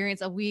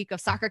experience a week of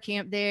soccer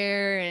camp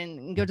there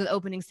and go to the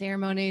opening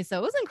ceremony. So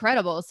it was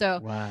incredible. So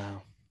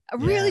wow.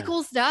 Really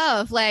cool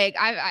stuff. Like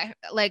I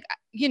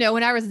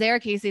when I was there,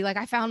 Casey, like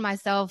I found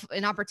myself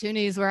in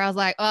opportunities where I was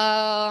like,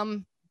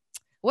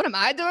 what am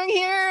I doing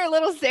here?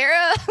 Little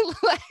Sarah.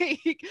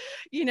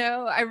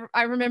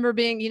 I remember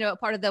being, a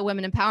part of the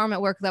women empowerment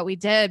work that we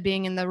did,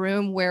 being in the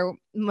room where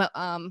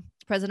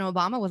President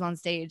Obama was on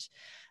stage.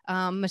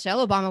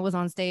 Michelle Obama was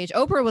on stage.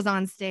 Oprah was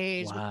on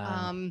stage.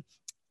 Wow.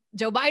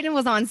 Joe Biden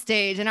was on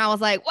stage, and I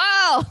was like,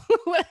 wow,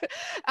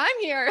 I'm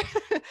here.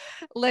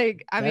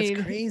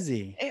 That's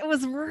crazy. It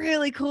was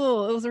really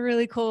cool. It was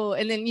really cool.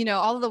 And then,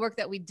 all of the work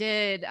that we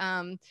did,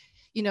 around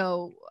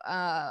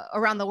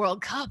the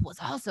World Cup was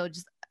also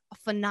just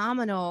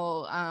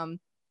phenomenal.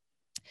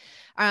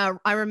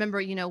 I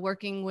remember,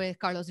 working with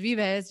Carlos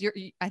Vives.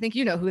 I think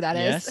you know who that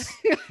is.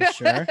 Yes, for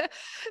sure.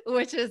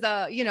 Which is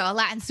a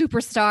Latin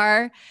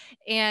superstar.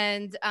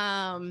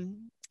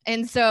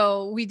 And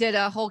so we did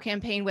a whole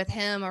campaign with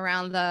him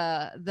around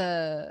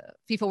the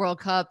FIFA World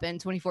Cup in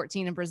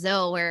 2014 in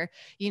Brazil, where,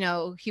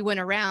 he went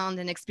around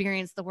and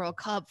experienced the World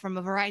Cup from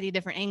a variety of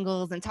different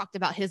angles and talked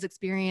about his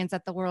experience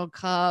at the World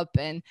Cup.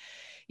 And,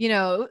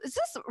 it's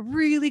just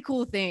really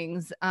cool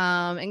things.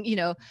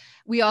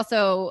 We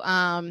also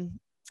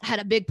had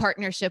a big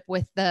partnership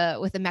with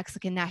the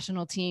Mexican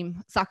national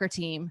team, soccer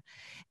team,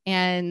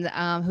 and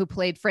who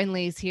played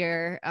friendlies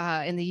here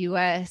in the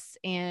US.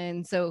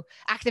 And so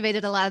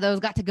activated a lot of those,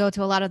 got to go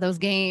to a lot of those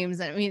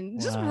games. I mean,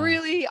 just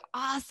really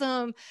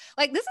awesome.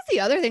 Like, this is the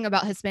other thing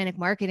about Hispanic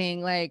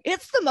marketing. Like,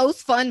 it's the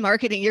most fun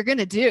marketing you're going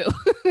to do.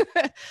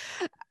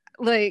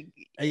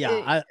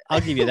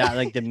 I'll give you that.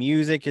 Like, the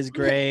music is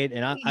great.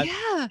 And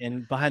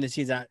and behind the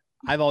scenes,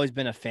 I've always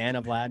been a fan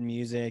of Latin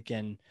music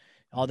and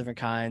all different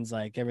kinds,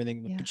 like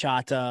everything,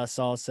 bachata,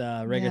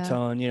 salsa,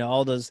 reggaeton,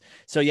 all those.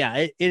 So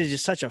it is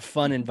just such a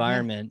fun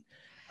environment.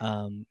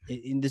 And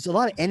there's a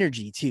lot of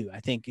energy too,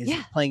 I think, is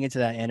playing into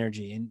that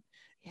energy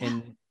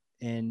and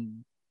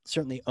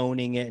certainly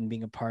owning it and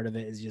being a part of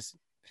it is just,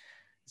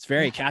 it's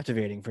very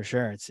captivating for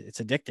sure. It's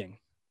addicting.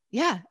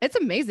 Yeah, it's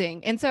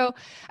amazing. And so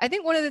I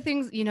think one of the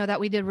things, that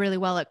we did really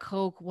well at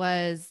Coke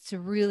was to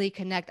really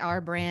connect our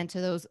brand to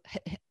those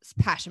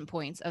passion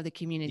points of the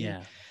community,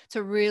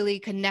 to really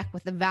connect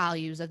with the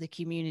values of the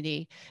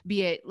community,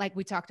 be it like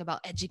we talked about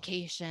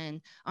education,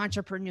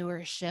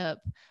 entrepreneurship,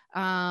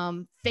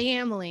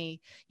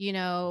 family,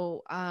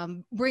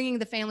 bringing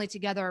the family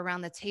together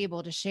around the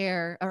table to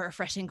share a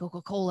refreshing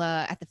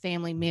Coca-Cola at the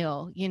family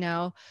meal,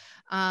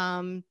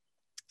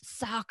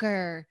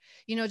 soccer,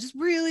 just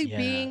really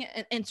being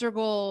an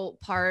integral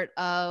part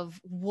of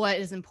what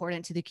is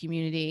important to the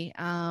community,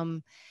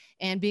 and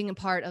being a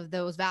part of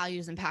those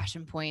values and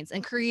passion points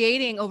and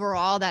creating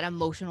overall that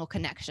emotional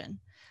connection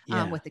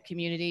with the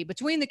community,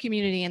 between the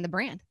community and the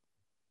brand.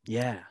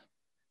 Yeah.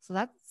 So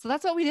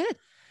that's what we did.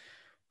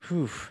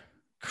 Whew.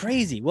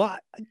 Crazy. Well,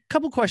 a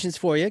couple questions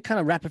for you, kind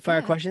of rapid fire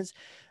Yeah. questions.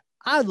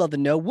 I'd love to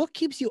know what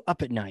keeps you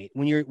up at night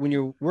when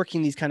you're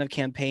working these kind of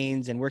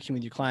campaigns and working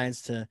with your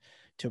clients to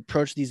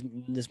approach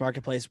this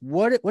marketplace.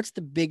 What's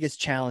the biggest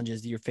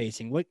challenges that you're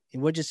facing? What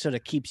just sort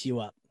of keeps you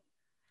up?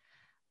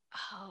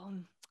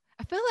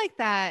 I feel like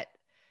that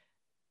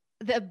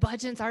the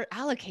budgets are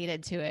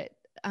allocated to it.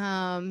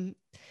 You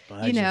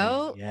Budgeting.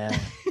 know, Yeah.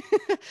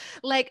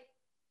 like,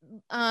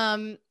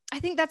 I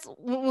think that's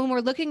when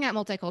we're looking at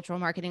multicultural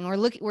marketing,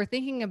 we're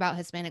thinking about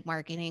Hispanic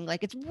marketing.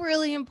 Like, it's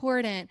really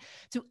important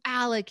to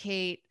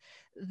allocate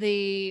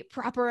the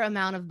proper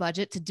amount of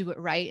budget to do it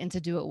right and to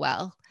do it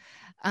well.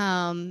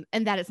 And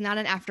that it's not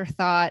an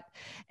afterthought,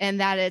 and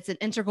that it's an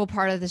integral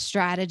part of the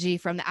strategy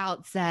from the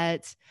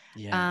outset.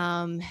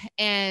 Yeah.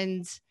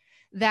 And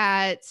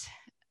that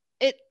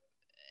it,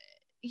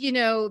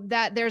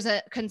 that there's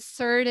a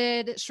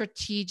concerted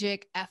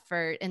strategic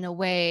effort in a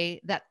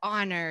way that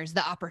honors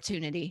the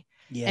opportunity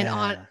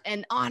Yeah.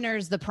 and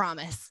honors the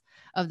promise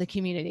of the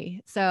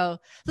community. So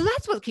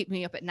that's what keeps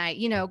me up at night.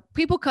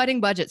 People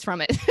cutting budgets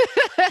from it.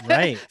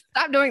 Right.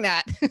 Stop doing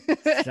that.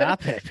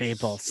 Stop it,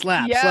 people.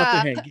 Slap their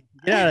Yeah, hand.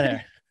 Get out of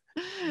there.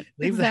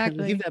 Leave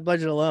exactly. that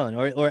budget alone,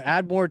 or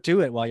add more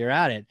to it while you're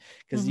at it,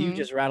 because you Mm-hmm.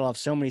 just rattle off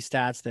so many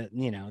stats that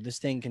this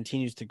thing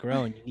continues to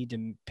grow and you need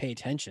to pay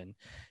attention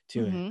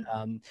to it.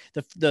 Mm-hmm.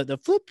 The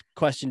flip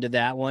question to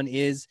that one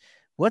is,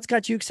 what's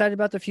got you excited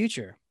about the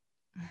future?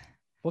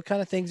 What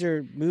kind of things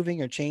are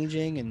moving or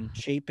changing and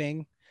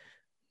shaping?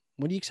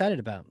 What are you excited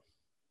about?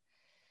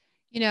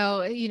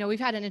 We've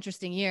had an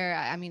interesting year.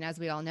 I mean, as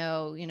we all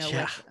know,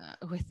 Yeah.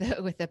 with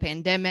the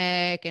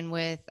pandemic and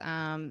with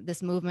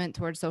this movement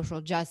towards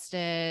social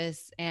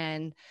justice,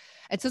 and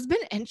so it's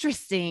been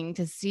interesting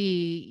to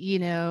see,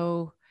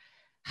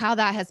 how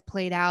that has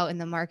played out in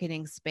the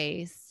marketing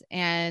space.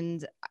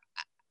 And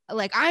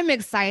like, I'm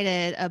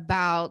excited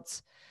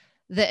about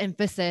the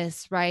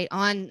emphasis, right,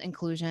 on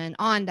inclusion,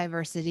 on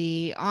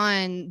diversity,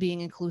 on being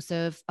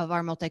inclusive of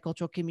our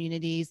multicultural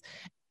communities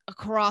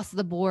across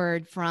the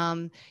board,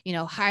 from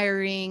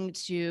hiring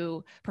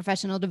to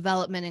professional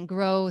development and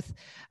growth,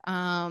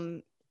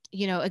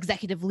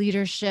 executive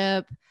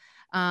leadership,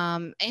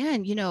 and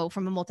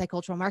from a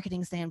multicultural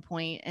marketing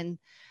standpoint, and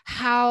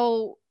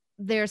how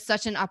there's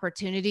such an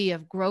opportunity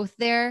of growth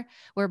there,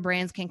 where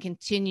brands can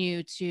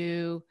continue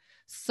to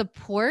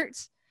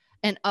support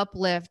and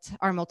uplift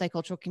our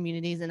multicultural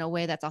communities in a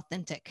way that's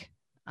authentic.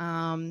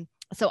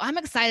 So I'm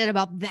excited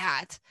about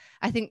that.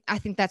 I think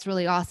that's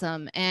really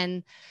awesome.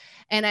 And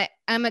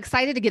I'm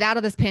excited to get out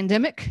of this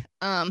pandemic.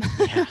 Yeah,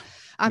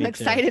 I'm me too.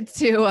 excited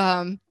to,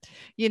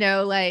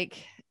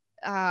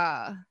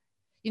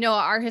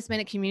 our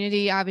Hispanic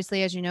community,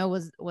 obviously, as you know,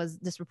 was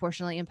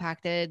disproportionately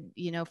impacted,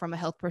 from a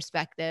health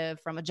perspective,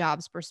 from a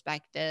jobs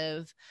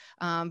perspective,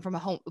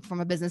 from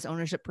a business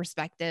ownership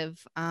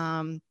perspective,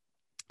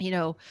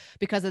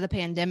 because of the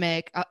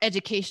pandemic,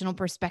 educational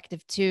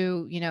perspective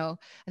too. I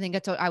think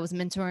I'm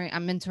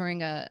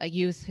mentoring a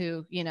youth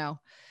who,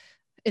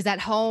 is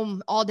at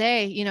home all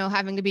day,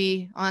 having to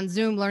be on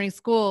Zoom learning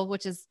school,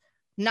 which is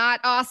not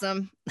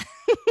awesome.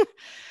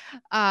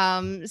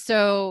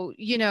 So,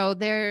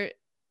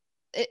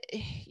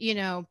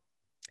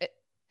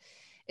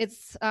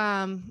 it's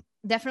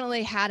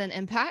definitely had an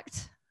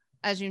impact,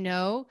 as you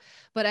know,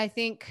 but I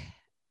think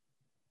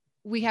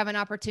we have an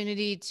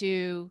opportunity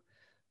to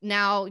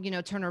now,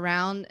 turn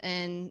around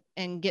and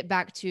get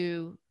back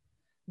to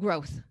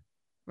growth,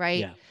 right?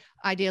 Yeah.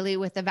 Ideally,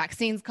 with the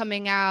vaccines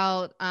coming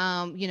out,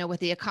 with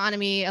the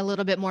economy a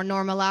little bit more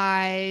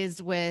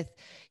normalized, with,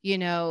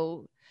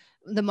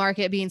 the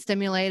market being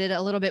stimulated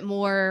a little bit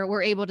more,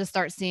 we're able to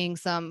start seeing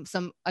some,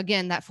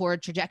 again, that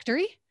forward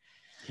trajectory.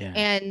 Yeah.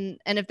 And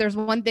if there's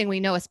one thing we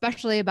know,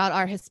 especially about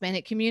our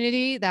Hispanic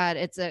community, that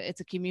it's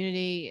a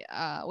community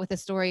with a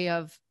story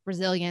of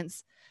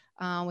resilience,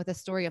 with a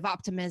story of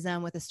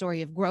optimism, with a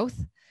story of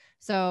growth.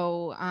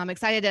 So I'm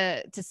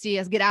excited to see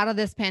us get out of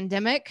this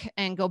pandemic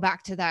and go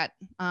back to that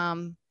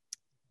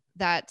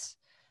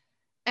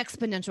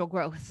exponential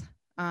growth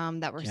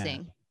that we're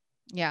seeing.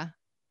 Yeah.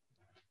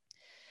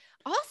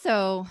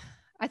 Also,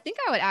 I think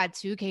I would add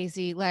too,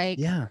 Casey, like,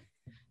 it's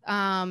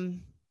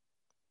going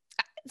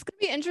to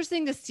be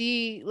interesting to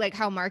see like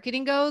how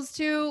marketing goes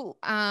too.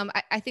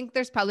 I think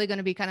there's probably going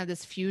to be kind of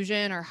this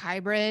fusion or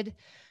hybrid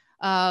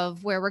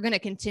of where we're going to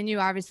continue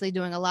obviously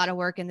doing a lot of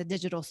work in the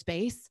digital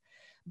space,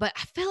 but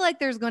I feel like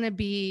there's going to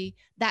be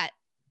that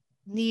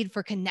need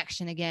for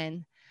connection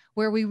again,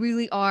 where we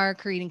really are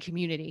creating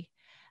community,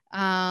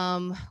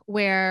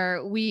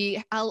 where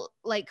we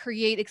like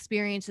create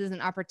experiences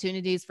and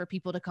opportunities for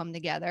people to come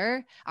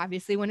together,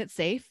 obviously when it's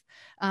safe,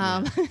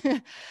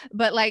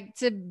 but like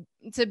to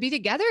be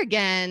together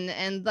again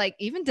and like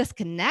even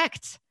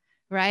disconnect,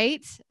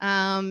 right?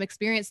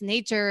 Experience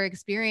nature,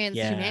 experience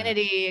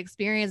humanity,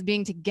 experience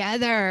being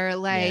together,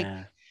 like,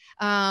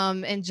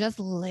 and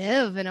just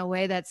live in a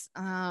way that's,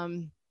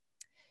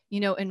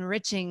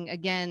 enriching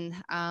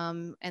again,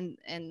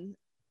 and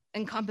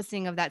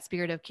encompassing of that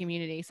spirit of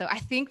community. So I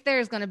think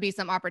there's going to be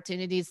some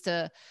opportunities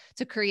to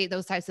create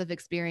those types of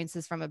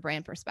experiences from a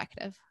brand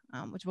perspective,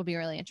 which will be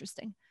really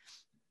interesting.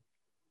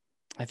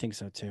 I think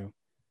so too.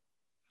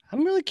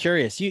 I'm really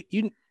curious.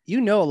 You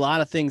know a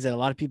lot of things that a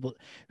lot of people.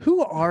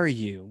 Who are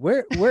you?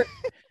 Where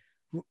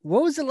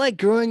what was it like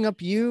growing up?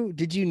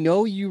 Did you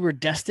know you were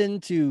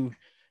destined to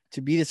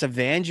be this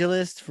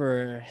evangelist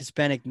for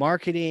Hispanic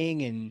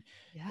marketing and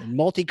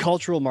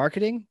multicultural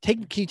marketing?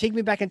 Can you take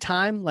me back in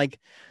time, like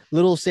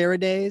little Sarah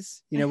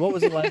days? What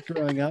was it like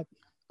growing up?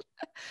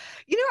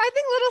 I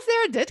think little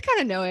Sarah did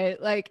kind of know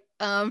it, like,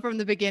 from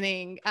the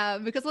beginning,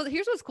 because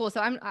here's what's cool.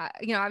 So I'm,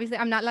 obviously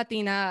I'm not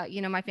Latina,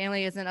 my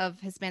family isn't of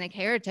Hispanic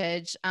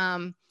heritage.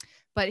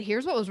 But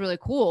here's what was really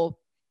cool.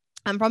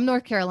 I'm from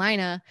North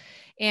Carolina,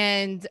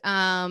 and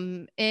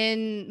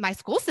in my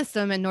school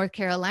system in North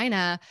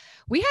Carolina,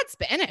 we had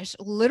Spanish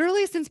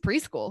literally since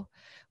preschool,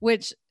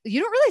 which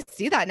you don't really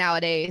see that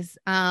nowadays.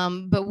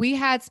 But we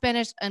had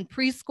Spanish in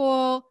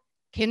preschool,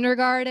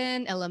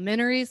 kindergarten,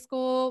 elementary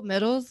school,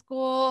 middle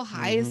school,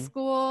 high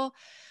school.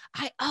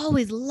 I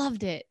always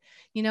loved it.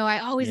 I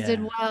always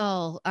did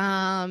well.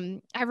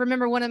 I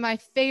remember one of my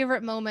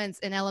favorite moments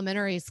in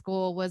elementary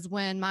school was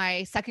when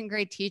my second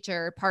grade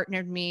teacher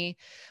partnered me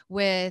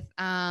with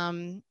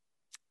a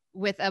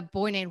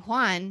boy named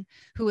Juan,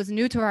 who was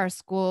new to our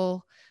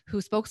school,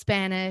 who spoke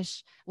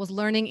Spanish, was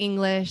learning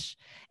English.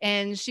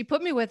 And she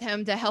put me with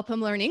him to help him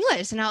learn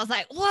English. And I was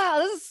like, wow,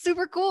 this is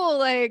super cool.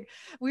 Like,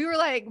 we were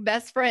like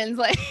best friends.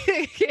 Like,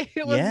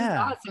 it was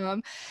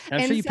awesome.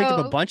 I'm sure you picked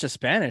up a bunch of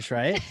Spanish,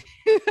 right?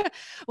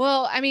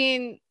 Well, I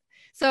mean,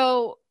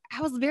 so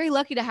I was very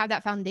lucky to have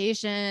that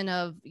foundation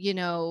of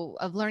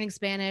learning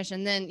Spanish.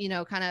 And then,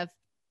 kind of,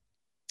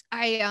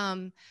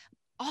 I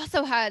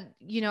also had,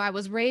 I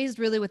was raised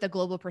really with a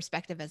global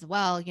perspective as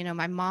well.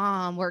 My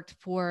mom worked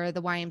for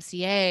the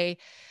YMCA.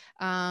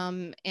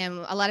 And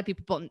a lot of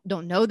people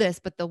don't know this,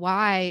 but the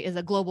Y is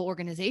a global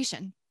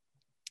organization.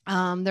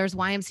 There's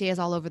YMCAs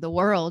all over the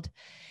world.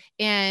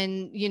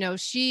 And,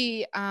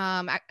 she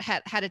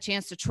had a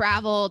chance to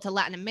travel to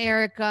Latin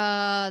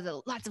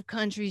America, lots of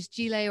countries,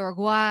 Chile,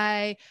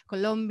 Uruguay,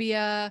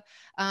 Colombia,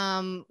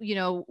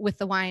 with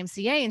the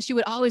YMCA. And she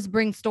would always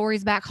bring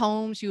stories back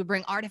home. She would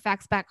bring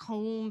artifacts back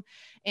home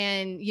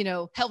and,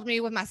 help me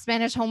with my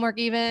Spanish homework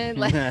even.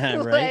 Like,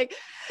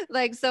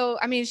 right. so,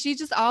 I mean, she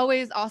just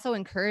always also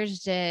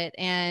encouraged it.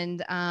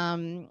 And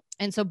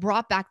so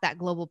brought back that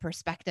global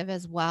perspective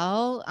as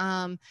well.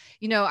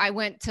 I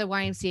went to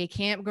YMCA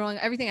camp growing.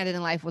 Everything I did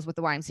in life was with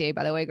the YMCA,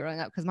 by the way, growing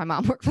up, because my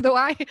mom worked for the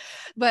Y.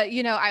 But,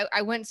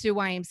 I went to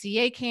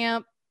YMCA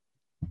camp.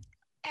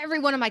 Every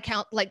one of my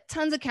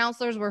tons of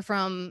counselors were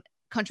from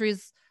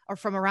countries or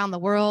from around the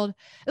world.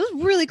 It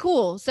was really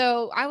cool.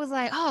 So I was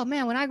like, oh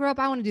man, when I grow up,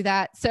 I want to do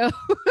that. So,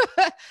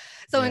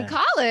 in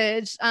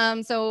college,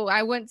 so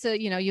I went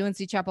to,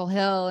 UNC Chapel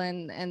Hill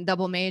and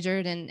double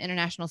majored in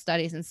international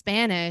studies and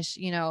Spanish,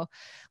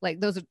 like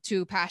those are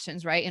two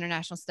passions, right?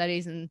 International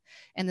studies and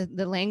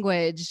the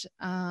language.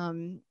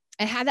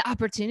 I had the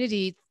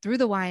opportunity through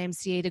the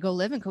YMCA to go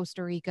live in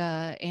Costa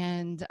Rica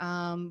and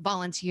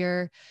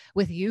volunteer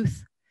with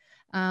youth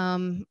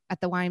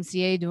at the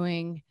YMCA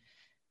doing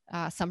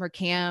summer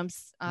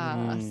camps,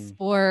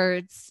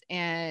 sports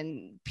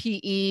and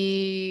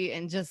PE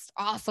and just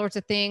all sorts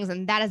of things.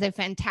 And that is a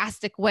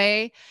fantastic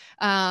way,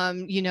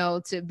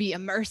 to be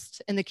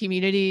immersed in the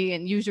community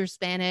and use your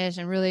Spanish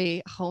and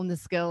really hone the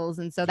skills.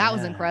 And so that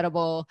was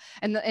incredible.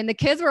 And the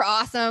kids were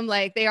awesome.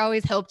 Like, they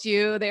always helped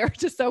you. They were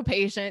just so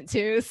patient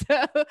too. So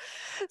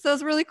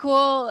it's really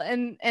cool.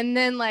 And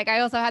then, like,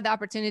 I also had the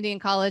opportunity in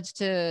college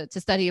to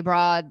study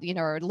abroad,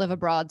 or live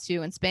abroad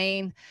too in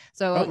Spain.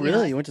 So,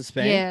 really? You went to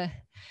Spain? Yeah.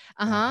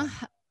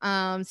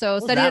 So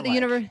studied at the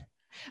university.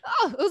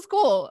 Oh, it was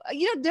cool.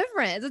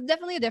 Different. It's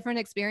definitely a different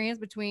experience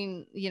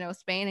between,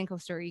 Spain and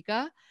Costa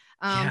Rica.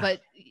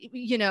 But,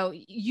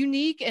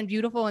 unique and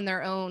beautiful in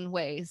their own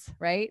ways.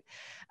 Right.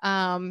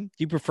 Do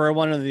you prefer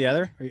one or the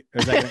other? Or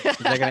is that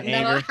going to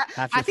anger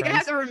half your I think friends? I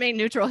have to remain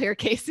neutral here,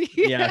 Casey.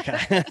 Yeah.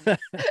 Okay.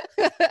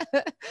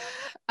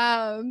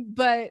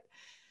 But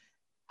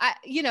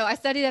I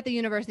studied at the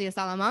University of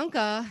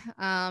Salamanca,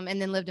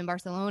 and then lived in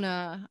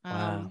Barcelona,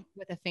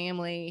 with a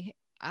family.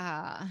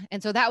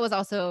 And so that was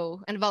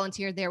also, and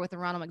volunteered there with the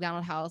Ronald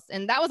McDonald House.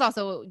 And that was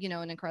also,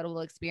 an incredible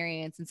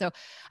experience. And so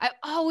I've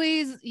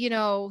always,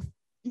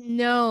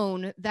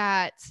 known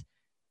that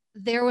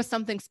there was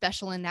something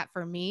special in that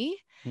for me.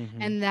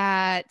 Mm-hmm. And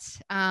that,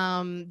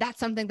 that's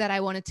something that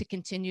I wanted to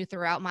continue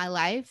throughout my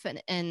life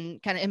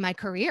and kind of in my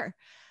career.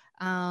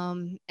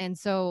 And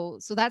so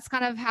that's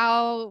kind of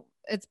how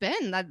it's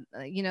been. That,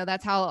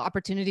 that's how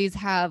opportunities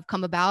have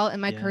come about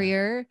in my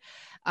career.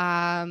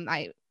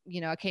 I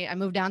I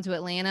moved down to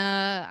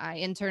Atlanta. I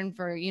interned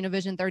for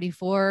Univision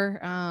 34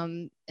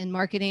 in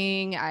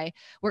marketing. I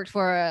worked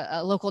for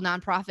a local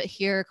nonprofit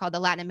here called the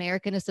Latin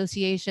American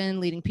Association,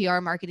 leading PR,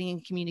 marketing,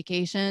 and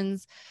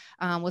communications.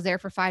 Was there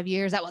for 5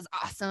 years. That was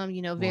awesome.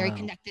 Very Wow.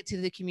 connected to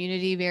the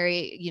community,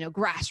 very,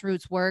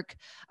 grassroots work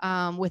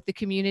with the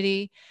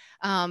community.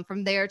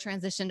 From there,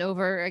 transitioned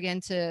over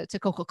again to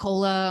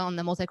Coca-Cola on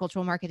the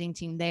multicultural marketing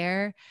team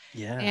there.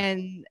 Yeah.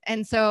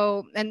 And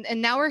so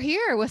now we're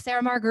here with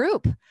Sarah Mar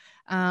Group.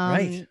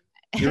 Right.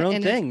 Your own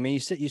and thing. I mean, you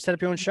set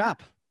up your own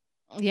shop.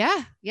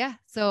 Yeah.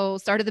 So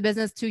started the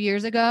business 2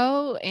 years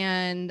ago,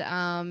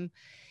 and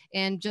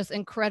just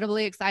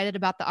incredibly excited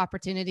about the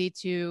opportunity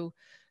to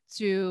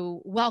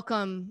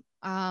welcome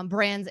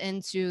brands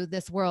into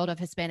this world of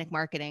Hispanic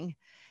marketing,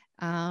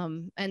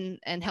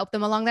 and help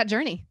them along that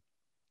journey.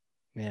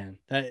 Man,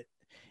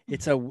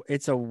 it's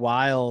a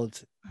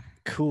wild,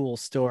 cool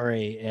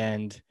story,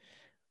 and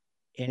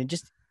it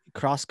just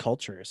cross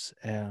cultures.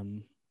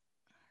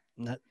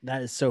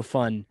 That is so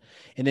fun.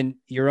 And then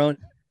your own,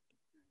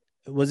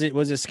 was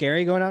it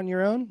scary going out on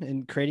your own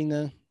and creating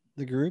the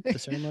group, the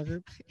Cinema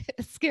group?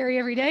 It's scary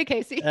every day,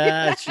 Casey.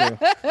 That's true.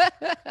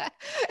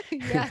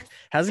 Yes.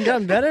 Hasn't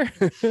gotten better.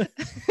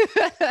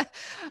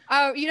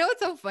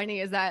 What's so funny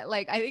is that,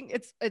 like, I think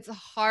it's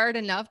hard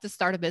enough to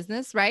start a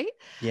business, right?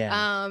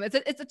 Yeah.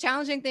 It's a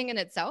challenging thing in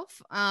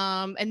itself.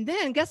 And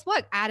then guess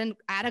what? Add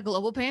a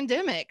global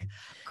pandemic.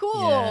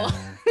 Cool.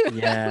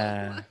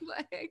 Yeah.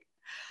 Like,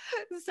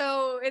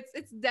 so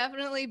it's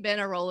definitely been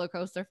a roller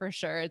coaster for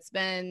sure. It's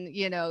been,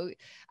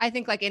 I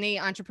think like any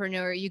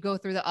entrepreneur, you go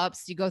through the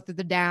ups, you go through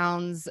the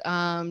downs,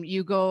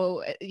 you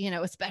go,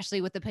 especially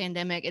with the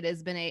pandemic, it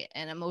has been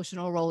an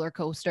emotional roller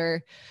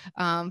coaster,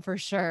 for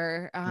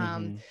sure.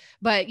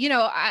 But,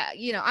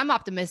 I'm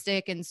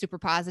optimistic and super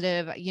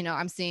positive.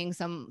 I'm seeing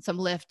some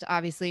lift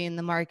obviously in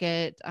the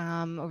market,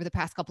 over the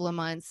past couple of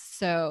months.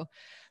 So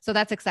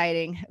that's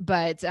exciting,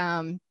 but,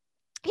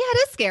 yeah,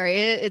 it is scary.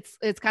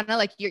 It's kind of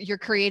like you're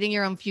creating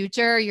your own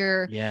future.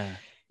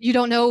 You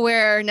don't know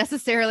where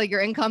necessarily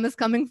your income is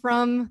coming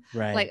from,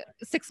 right, like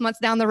 6 months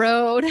down the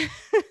road.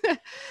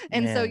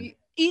 And Man. so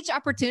each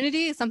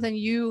opportunity is something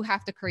you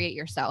have to create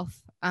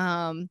yourself.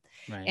 Right.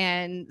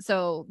 And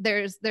so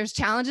there's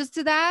challenges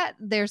to that.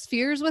 There's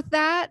fears with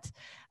that.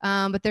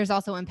 But there's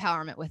also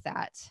empowerment with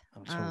that.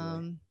 Oh,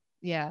 totally.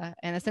 Yeah.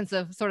 And a sense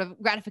of sort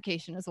of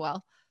gratification as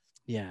well.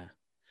 Yeah.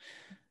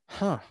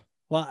 Huh.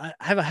 Well, I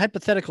have a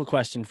hypothetical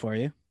question for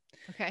you.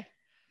 Okay.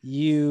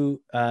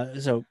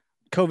 So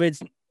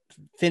COVID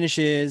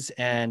finishes,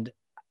 and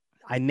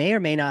I may or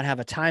may not have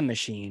a time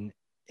machine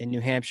in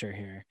New Hampshire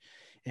here.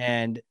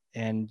 And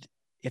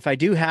if I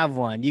do have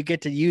one, you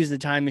get to use the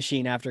time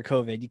machine after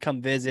COVID. You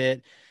come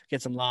visit,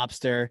 get some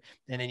lobster,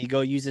 and then you go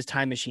use this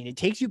time machine. It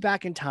takes you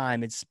back in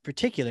time. It's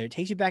particular. It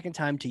takes you back in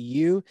time to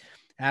you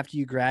after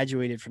you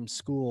graduated from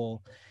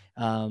school.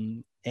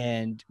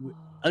 And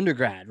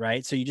undergrad,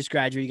 right? So you just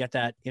graduated, you got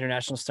that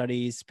international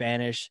studies,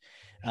 Spanish,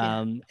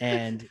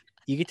 and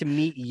you get to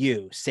meet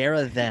you,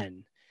 Sarah,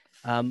 then.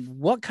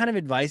 What kind of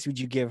advice would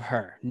you give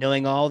her,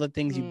 knowing all the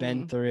things you've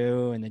been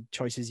through and the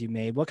choices you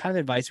made? What kind of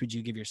advice would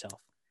you give yourself?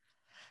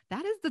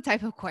 That is the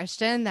type of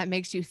question that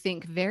makes you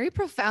think very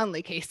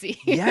profoundly, Casey.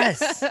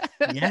 Yes.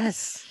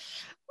 Yes.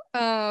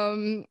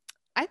 I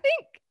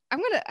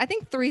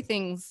think three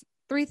things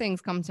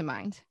come to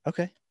mind.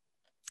 Okay.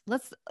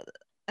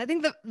 I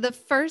think the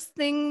first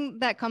thing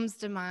that comes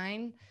to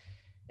mind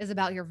is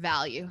about your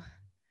value.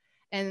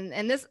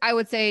 And this, I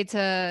would say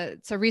to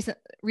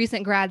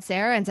recent grad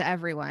Sarah and to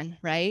everyone,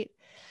 right,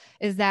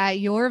 is that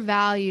your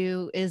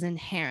value is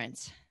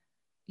inherent.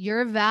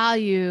 Your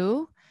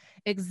value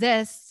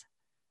exists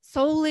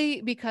solely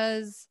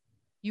because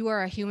you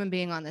are a human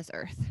being on this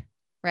earth,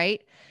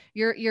 right?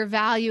 Your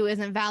value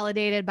isn't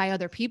validated by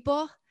other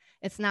people.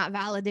 It's not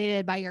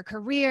validated by your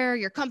career,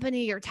 your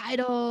company, your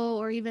title,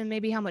 or even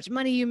maybe how much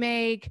money you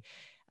make.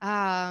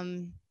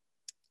 It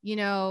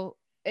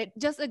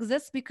just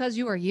exists because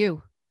you are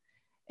you,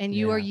 and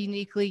you are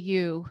uniquely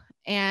you,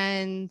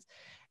 and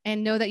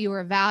know that you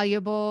are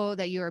valuable,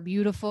 that you are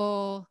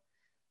beautiful,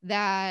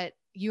 that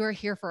you are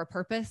here for a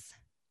purpose,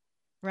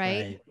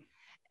 right?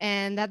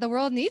 And that the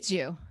world needs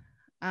you.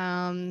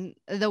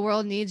 The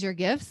world needs your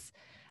gifts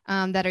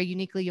that are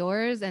uniquely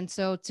yours. And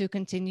so to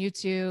continue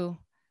to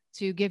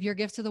give your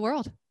gifts to the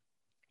world.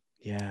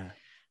 Yeah.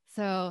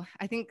 So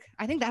I think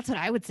that's what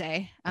I would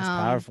say. That's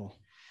powerful.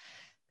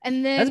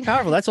 And then that's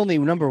powerful. That's only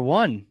number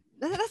one.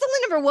 That's only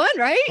number one,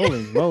 right?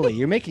 Holy moly.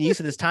 You're making use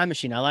of this time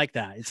machine. I like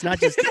that. It's not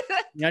just,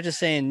 you're not just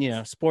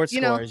saying, sports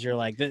scores. You're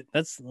like,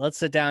 let's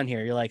sit down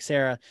here. You're like,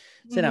 Sarah,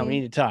 sit down. We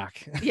need to talk.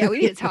 Yeah, we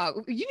need to talk.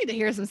 You need to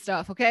hear some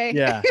stuff. Okay.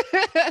 Yeah.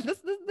 this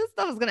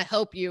stuff is going to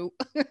help you.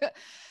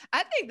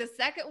 I think the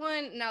second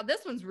one, now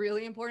this one's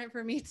really important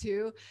for me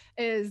too,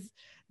 is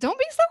don't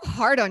be so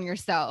hard on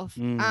yourself.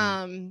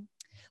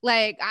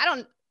 Like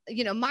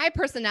my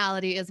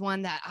personality is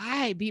one that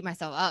I beat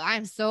myself up.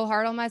 I'm so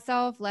hard on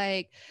myself.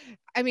 Like,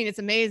 I mean, it's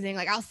amazing.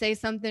 Like I'll say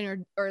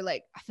something or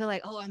like, I feel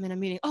like, oh, I'm in a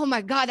meeting. Oh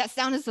my God, that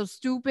sounded so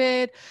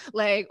stupid.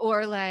 Like,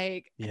 or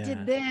like I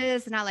did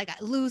this and I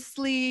lose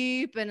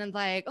sleep and I'm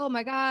like, oh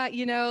my God,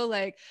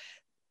 like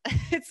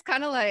it's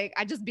kind of like,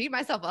 I just beat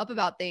myself up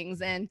about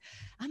things. And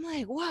I'm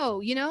like,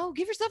 whoa,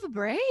 give yourself a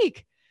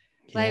break.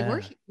 Like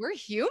we're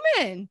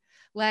human.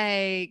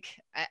 Like,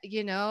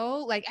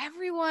 like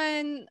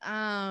everyone,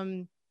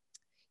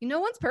 no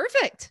one's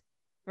perfect.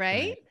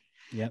 Right.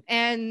 Yep.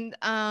 And,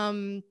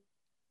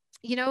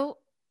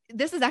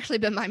 this has actually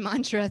been my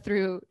mantra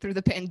through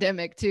the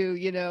pandemic too.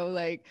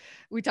 Like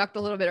we talked a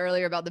little bit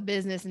earlier about the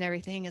business and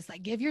everything. It's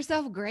like, give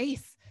yourself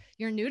grace.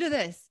 You're new to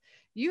this.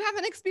 You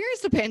haven't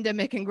experienced a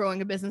pandemic and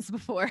growing a business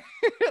before.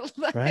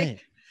 Right.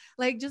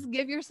 Like just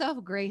give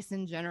yourself grace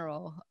in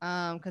general.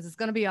 Cause it's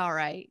going to be all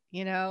right,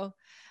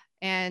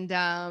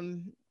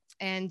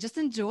 and just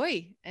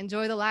enjoy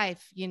the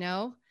life,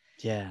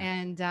 Yeah.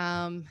 and,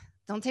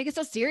 don't take it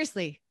so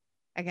seriously,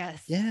 I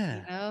guess,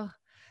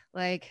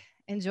 like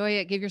enjoy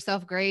it, give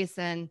yourself grace.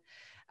 And,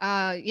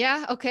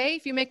 okay.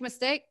 If you make a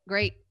mistake,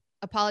 great.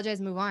 Apologize,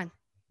 move on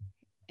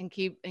and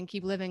keep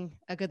living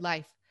a good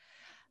life.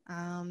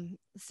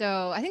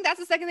 So I think that's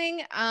the second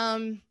thing.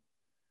 And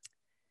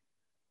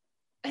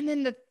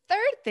then the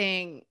third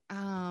thing,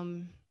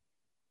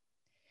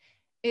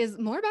 is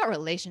more about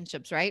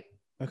relationships, right?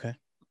 Okay.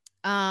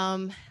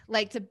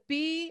 Like to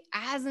be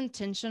as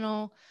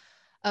intentional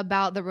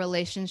about the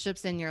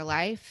relationships in your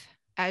life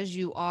as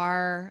you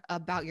are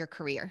about your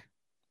career.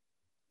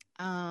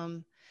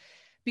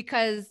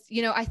 Because,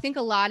 I think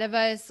a lot of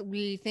us,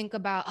 we think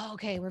about, oh,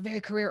 okay, we're very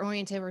career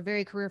oriented. We're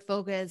very career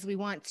focused. We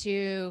want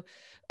to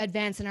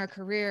advance in our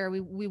career.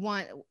 We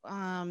want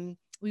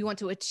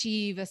to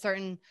achieve a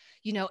certain,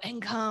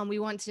 income. We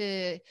want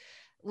to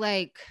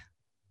like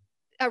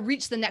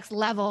reach the next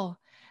level.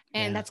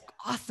 And that's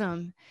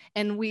awesome.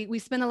 And we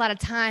spend a lot of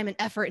time and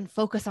effort and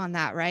focus on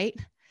that. Right.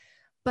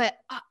 But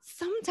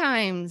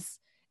sometimes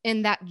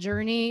in that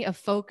journey of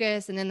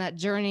focus and in that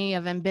journey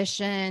of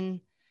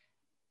ambition,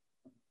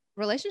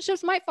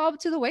 relationships might fall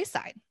to the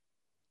wayside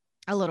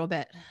a little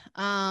bit.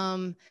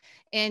 And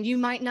you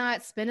might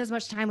not spend as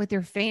much time with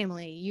your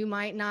family. You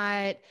might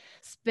not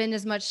spend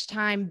as much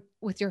time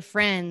with your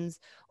friends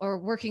or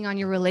working on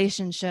your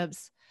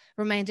relationships,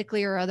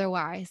 romantically or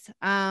otherwise.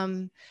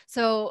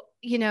 So,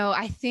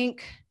 I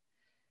think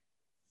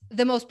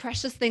the most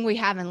precious thing we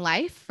have in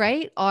life,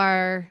 right,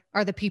 are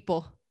the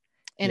people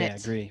in it. I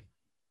agree.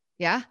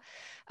 Yeah.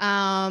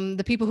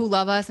 The people who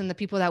love us and the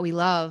people that we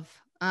love.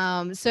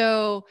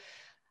 So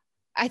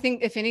I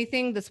think if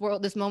anything, this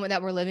moment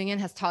that we're living in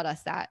has taught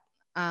us that,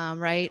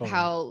 right? Totally.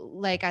 How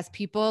like as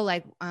people,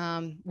 like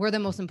we're the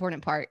most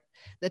important part.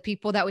 The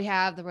people that we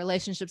have, the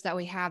relationships that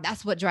we have,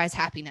 that's what drives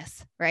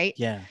happiness, right?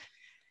 Yeah.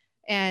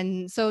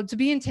 And so to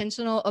be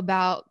intentional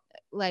about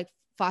like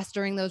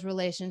fostering those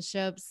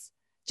relationships,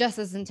 just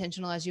as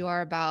intentional as you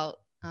are about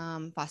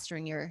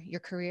fostering your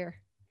career.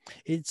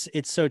 It's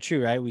so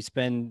true, right? We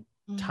spend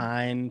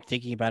time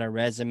thinking about our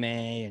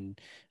resume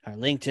and our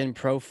LinkedIn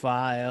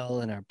profile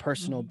and our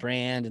personal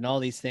brand and all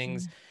these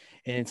things.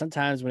 And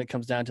sometimes when it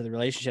comes down to the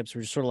relationships,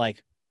 we're just sort of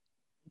like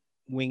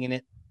winging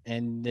it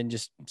and then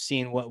just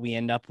seeing what we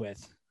end up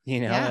with,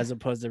 as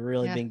opposed to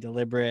really being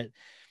deliberate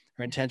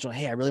or intentional.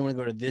 Hey, I really want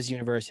to go to this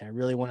university. I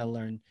really want to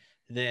learn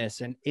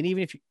this. And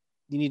even if you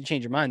need to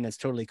change your mind, that's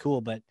totally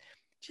cool. But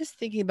just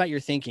thinking about your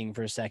thinking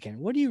for a second,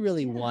 what do you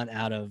really want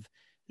out of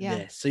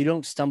this? So you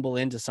don't stumble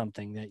into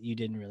something that you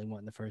didn't really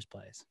want in the first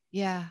place.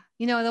 Yeah.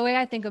 The way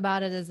I think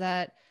about it is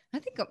that I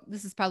think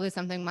this is probably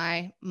something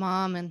my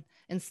mom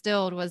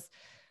instilled was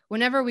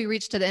whenever we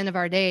reach to the end of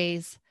our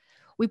days,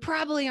 we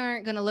probably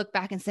aren't going to look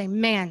back and say,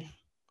 man,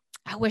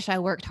 I wish I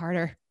worked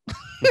harder.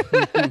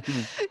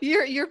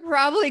 You're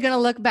probably going to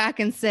look back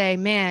and say,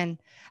 man,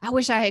 I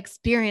wish I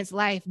experienced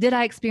life. Did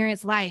I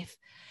experience life?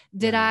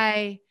 Did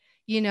I,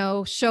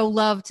 show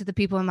love to the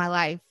people in my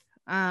life?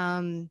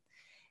 And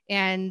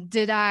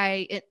did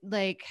I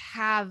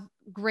have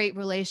great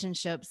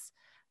relationships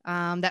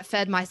that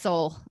fed my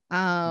soul?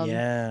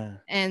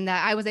 And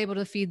that I was able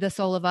to feed the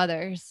soul of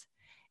others.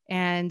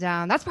 And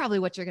that's probably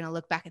what you're going to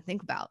look back and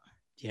think about.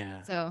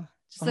 Yeah. So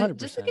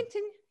just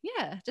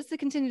to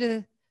continue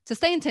to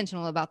stay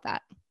intentional about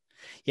that.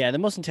 Yeah. The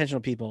most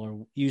intentional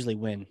people usually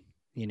win,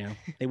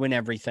 they win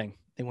everything.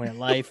 They win at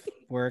life,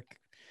 work,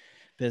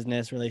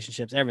 business,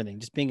 relationships, everything.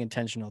 Just being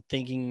intentional,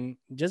 thinking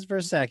just for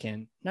a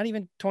second, not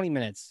even 20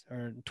 minutes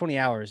or 20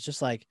 hours,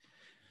 just like,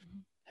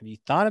 have you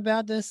thought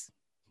about this?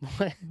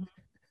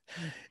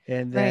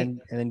 and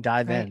then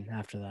dive in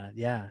after that.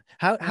 Yeah.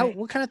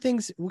 What kind of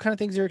things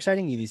are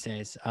exciting you these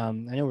days? I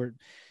know we're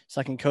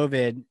stuck in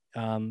COVID.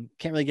 Can't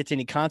really get to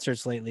any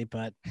concerts lately,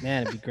 but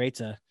man, it'd be great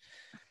to,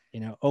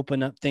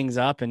 open up things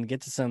up and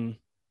get to some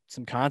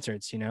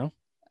concerts,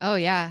 Oh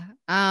yeah.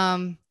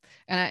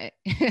 And I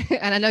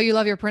and I know you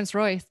love your Prince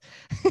Royce.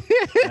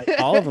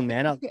 All of them,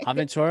 man.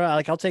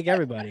 Aventura, I'll take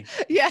everybody.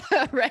 Yeah,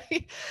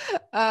 right.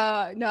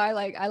 No,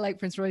 I like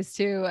Prince Royce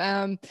too.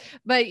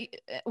 But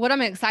what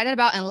I'm excited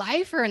about in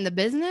life or in the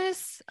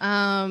business.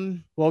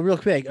 Well, real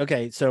quick.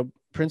 Okay, so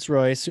Prince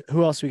Royce.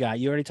 Who else we got?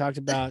 You already talked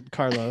about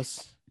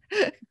Carlos.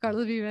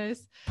 Carlos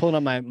Vives. Pulling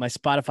up my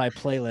Spotify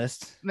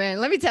playlist. Man,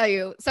 let me tell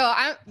you. So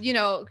I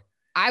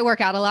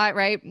work out a lot,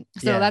 right?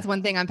 So that's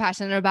one thing I'm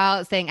passionate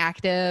about, staying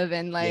active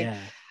and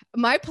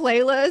my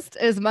playlist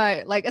is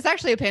it's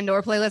actually a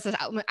Pandora playlist.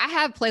 I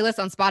have playlists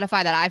on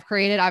Spotify that I've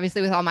created,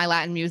 obviously with all my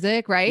Latin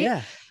music, right?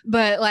 Yeah.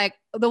 But like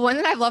the one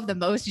that I've loved the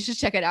most, you should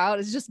check it out.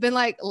 It's just been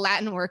like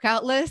Latin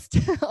workout list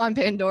on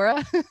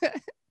Pandora.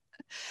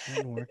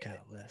 Latin workout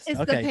list. It's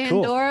the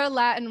Pandora cool.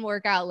 Latin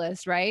workout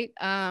list, right?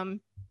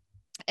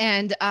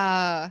 And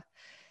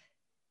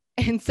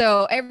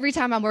so every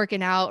time I'm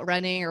working out,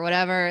 running or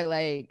whatever,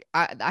 like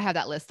I have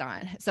that list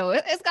on. So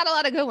it's got a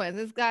lot of good ones.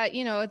 It's got,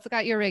 it's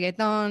got your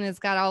reggaeton. It's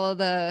got all of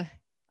the,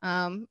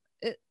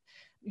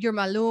 your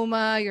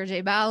Maluma, your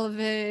J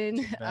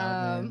Balvin,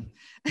 Don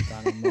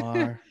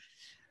Omar,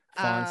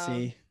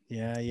 Fonzie.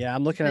 Yeah.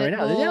 I'm looking at it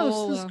right now. Yeah,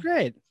 this is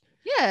great.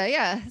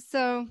 Yeah.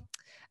 So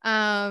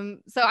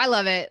I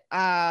love it.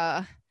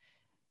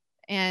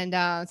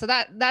 So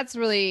that's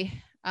really,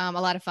 a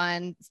lot of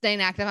fun, staying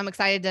active. I'm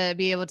excited to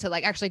be able to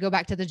actually go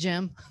back to the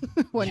gym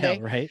one day.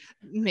 Right.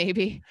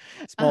 Maybe.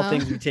 Small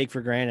things we take for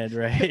granted.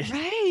 Right.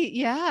 Right.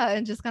 Yeah.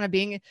 And just kind of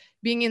being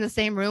in the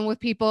same room with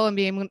people and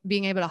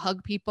being able to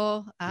hug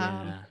people.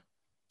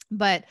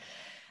 But,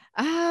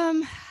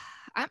 I'm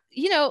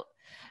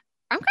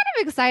kind of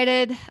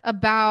excited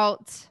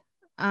about,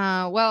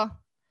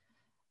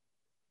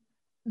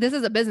 this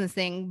is a business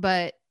thing,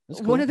 but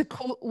cool.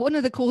 One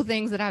of the cool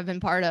things that I've been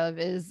part of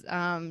is,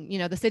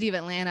 the city of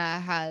Atlanta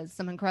has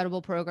some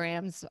incredible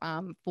programs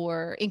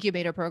for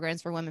incubator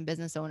programs for women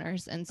business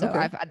owners. And so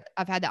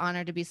I've had the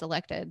honor to be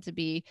selected to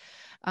be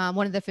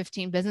one of the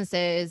 15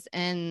 businesses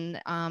in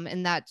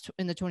the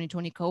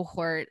 2020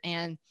 cohort.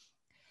 And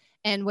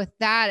with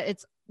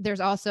that, there's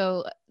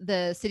also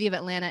the City of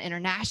Atlanta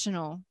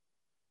International,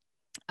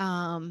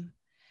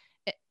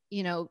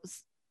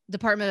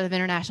 Department of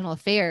International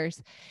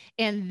Affairs,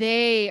 and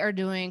they are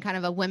doing kind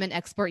of a women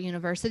expert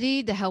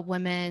university to help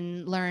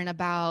women learn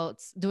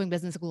about doing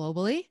business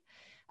globally,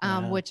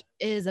 which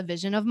is a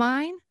vision of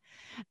mine.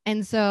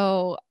 And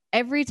so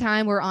every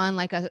time we're on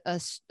a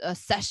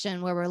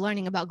session where we're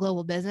learning about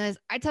global business,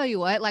 I tell you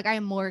what, I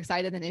am more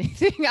excited than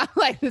anything. I'm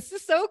like, this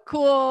is so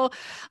cool.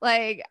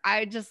 I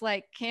just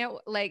can't,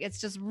 it's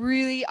just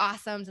really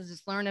awesome to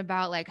just learn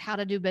about how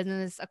to do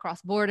business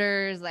across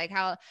borders,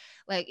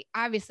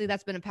 obviously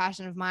that's been a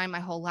passion of mine my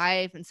whole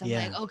life. And so I'm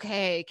like,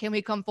 okay, can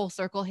we come full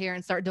circle here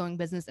and start doing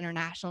business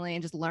internationally?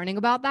 And just learning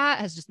about that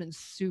has just been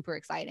super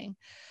exciting.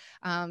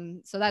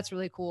 So that's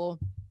really cool.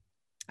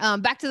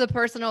 Back to the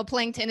personal,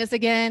 playing tennis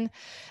again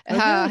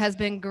has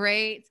been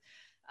great.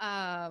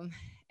 And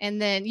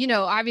then,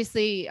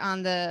 obviously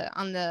on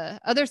the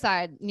other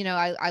side,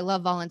 I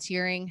love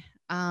volunteering.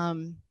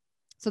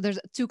 So there's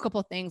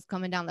couple things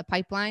coming down the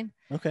pipeline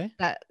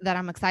that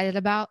I'm excited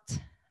about.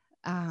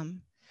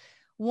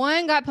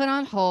 One got put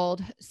on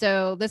hold.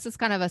 So this is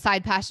kind of a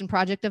side passion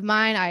project of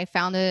mine. I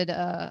founded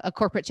a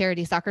corporate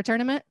charity soccer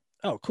tournament.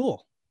 Oh,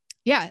 cool.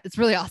 Yeah, it's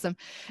really awesome.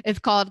 It's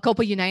called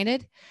Copa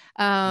United.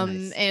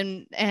 Nice.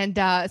 And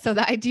so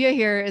the idea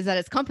here is that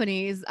it's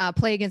companies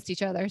play against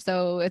each other.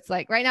 So it's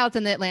right now it's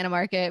in the Atlanta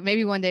market.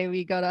 Maybe one day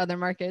we go to other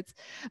markets,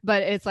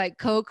 but it's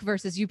Coke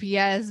versus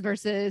UPS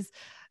versus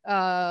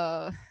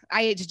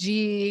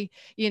IHG,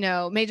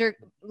 major,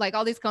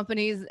 all these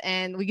companies,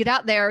 and we get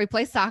out there, we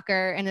play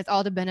soccer, and it's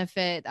all to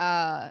benefit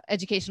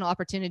educational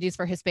opportunities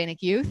for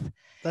Hispanic youth.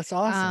 That's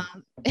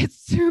awesome. It's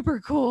super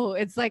cool.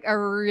 It's a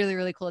really,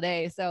 really cool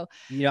day. So,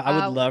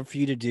 I would love for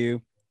you to do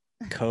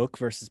Coke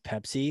versus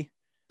Pepsi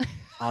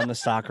on the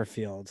soccer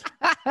field.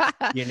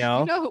 You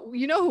know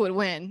who would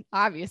win,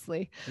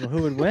 obviously. Well,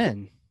 who would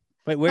win?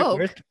 Wait,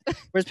 where's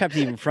Pepsi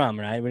even from,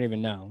 right? We don't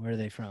even know. Where are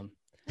they from?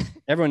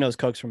 Everyone knows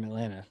Coke's from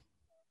Atlanta.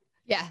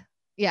 Yeah.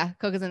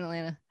 Coke is in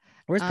Atlanta.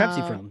 Where's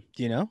Pepsi from?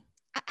 Do you know?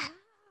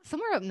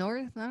 Somewhere up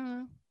north. I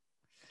don't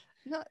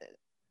know.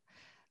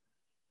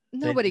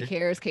 Nobody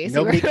cares, Casey.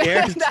 Nobody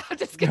cares. No, I'm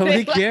just kidding.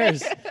 Nobody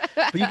cares.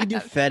 But you can do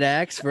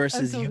FedEx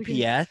versus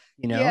UPS,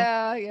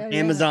 Yeah.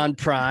 Amazon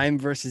Prime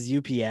versus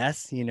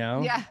UPS,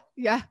 Yeah.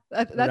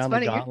 That's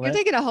funny. You're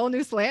taking a whole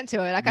new slant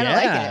to it. I kind of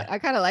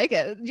like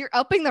it. You're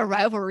upping the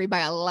rivalry by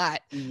a lot.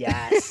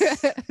 Yes.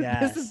 This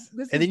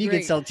and then you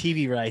great. can sell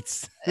TV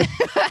rights.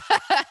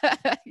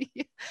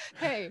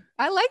 Hey,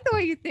 I like the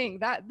way you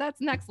think. That's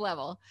next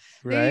level.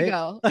 Right? There you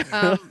go.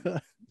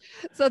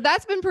 So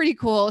that's been pretty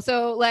cool.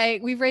 So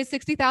we've raised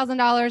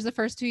 $60,000 the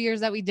first 2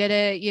 years that we did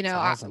it. That's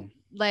awesome.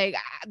 The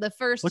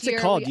first What's year,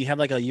 it called? Do you have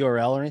a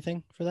URL or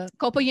anything for that?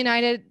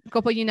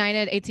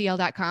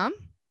 CopaUnitedATL.com.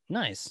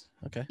 Nice.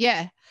 Okay.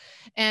 Yeah.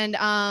 And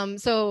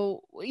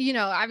so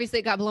obviously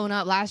it got blown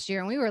up last year,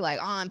 and we were like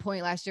on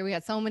point last year. We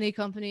had so many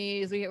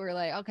companies. We were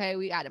like, okay,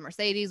 we added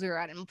Mercedes, we were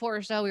adding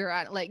Porsche, we were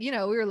at we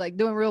were like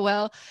doing real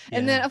well. Yeah.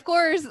 And then of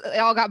course it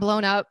all got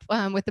blown up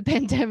with the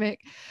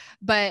pandemic.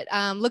 But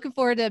looking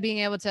forward to being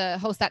able to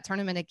host that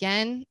tournament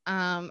again.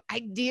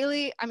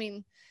 Ideally, I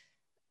mean,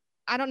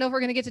 I don't know if we're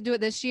gonna get to do it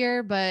this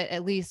year, but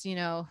at least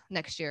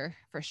next year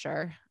for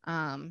sure.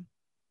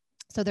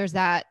 So there's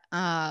that.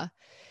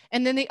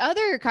 And then the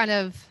other kind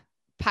of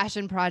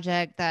passion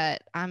project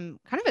that I'm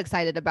kind of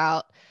excited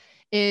about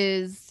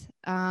is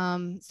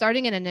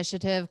starting an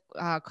initiative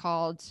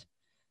called,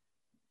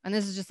 and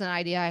this is just an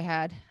idea I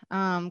had,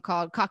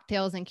 called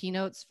Cocktails and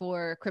Keynotes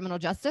for Criminal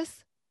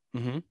Justice,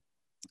 to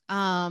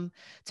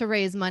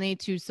raise money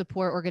to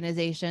support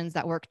organizations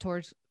that work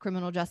towards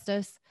criminal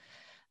justice.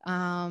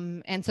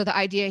 And so the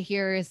idea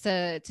here is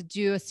to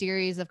do a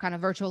series of kind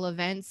of virtual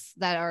events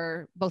that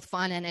are both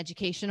fun and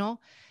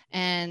educational,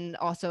 and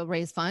also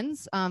raise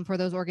funds for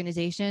those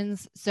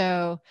organizations.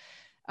 So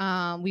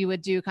we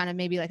would do kind of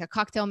maybe like a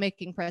cocktail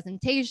making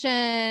presentation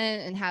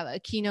and have a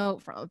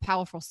keynote from a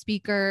powerful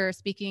speaker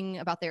speaking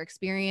about their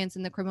experience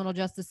in the criminal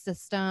justice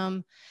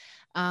system,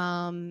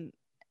 and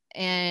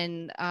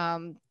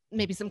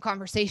maybe some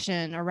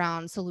conversation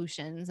around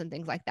solutions and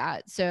things like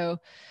that. So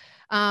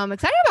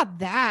excited about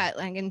that,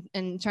 like,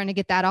 and trying to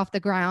get that off the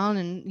ground.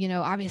 And,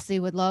 obviously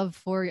would love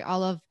for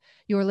all of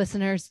your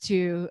listeners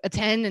to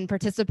attend and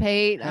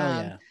participate.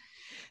 Yeah.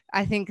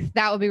 I think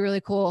that would be really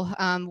cool.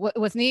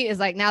 What's neat is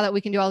like, now that we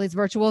can do all these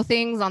virtual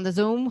things on the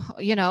Zoom,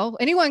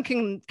 anyone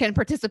can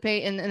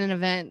participate in an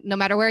event no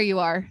matter where you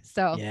are.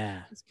 So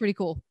yeah, it's pretty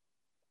cool.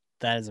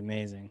 That is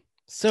amazing.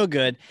 So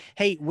good.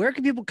 Hey, where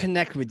can people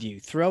connect with you?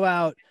 Throw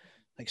out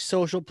like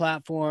social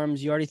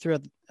platforms. You already threw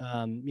out,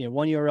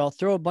 one URL,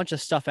 throw a bunch of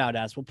stuff out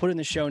as we'll put it in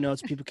the show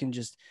notes. People can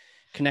just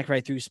connect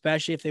right through,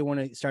 especially if they want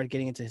to start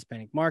getting into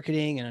Hispanic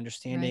marketing and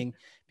understanding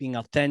being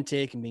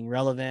authentic and being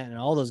relevant and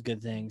all those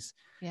good things.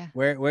 Yeah.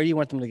 Where do you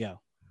want them to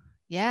go?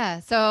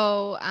 Yeah.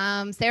 So,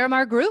 Sarah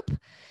Mar Group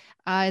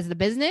is the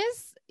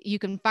business. You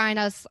can find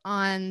us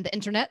on the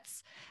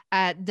internets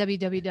at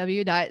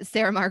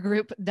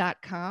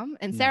www.saramargroup.com.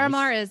 And Sarah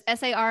Mar is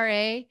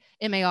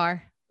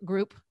SARAMAR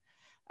group.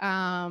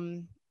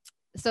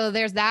 So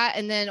there's that.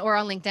 And then, or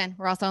on LinkedIn.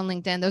 We're also on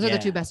LinkedIn. Those are the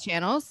two best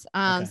channels.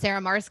 Sarah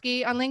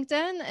Marske on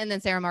LinkedIn, and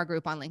then Sarah Mar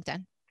Group on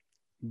LinkedIn.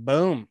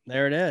 Boom.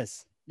 There it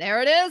is.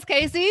 There it is,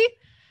 Casey.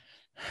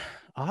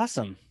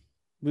 Awesome.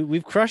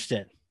 We've crushed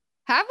it.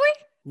 Have we?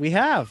 We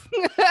have.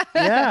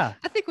 Yeah.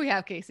 I think we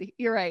have, Casey.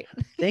 You're right.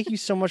 Thank you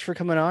so much for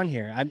coming on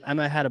here. I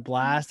had a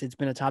blast. It's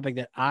been a topic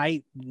that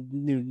I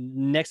knew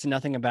next to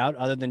nothing about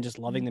other than just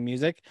loving the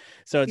music.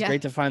 So it's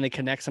great to finally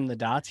connect some of the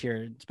dots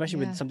here, especially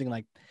with something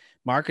like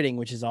marketing,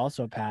 which is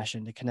also a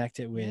passion, to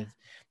connect it with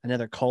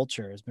another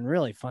culture. It's been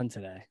really fun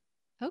today.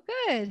 Oh,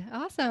 good.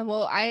 Awesome.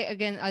 Well,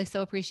 I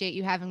so appreciate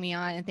you having me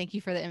on, and thank you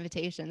for the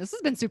invitation. This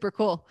has been super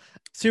cool.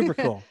 Super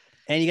cool.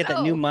 And you get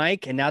that new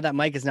mic, and now that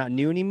mic is not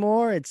new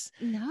anymore. It's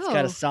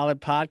got a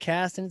solid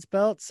podcast in its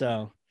belt.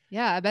 So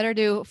yeah, I better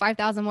do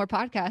 5,000 more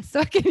podcasts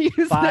so I can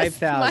use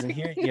 5,000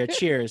 here. Yeah.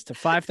 Cheers to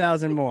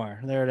 5,000 more.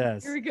 There it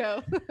is. Here we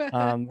go.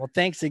 Well,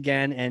 thanks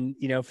again. And,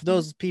 for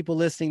those people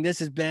listening, this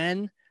has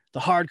been the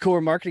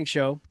Hardcore Marketing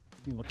Show.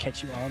 We will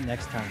catch you all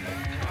next time.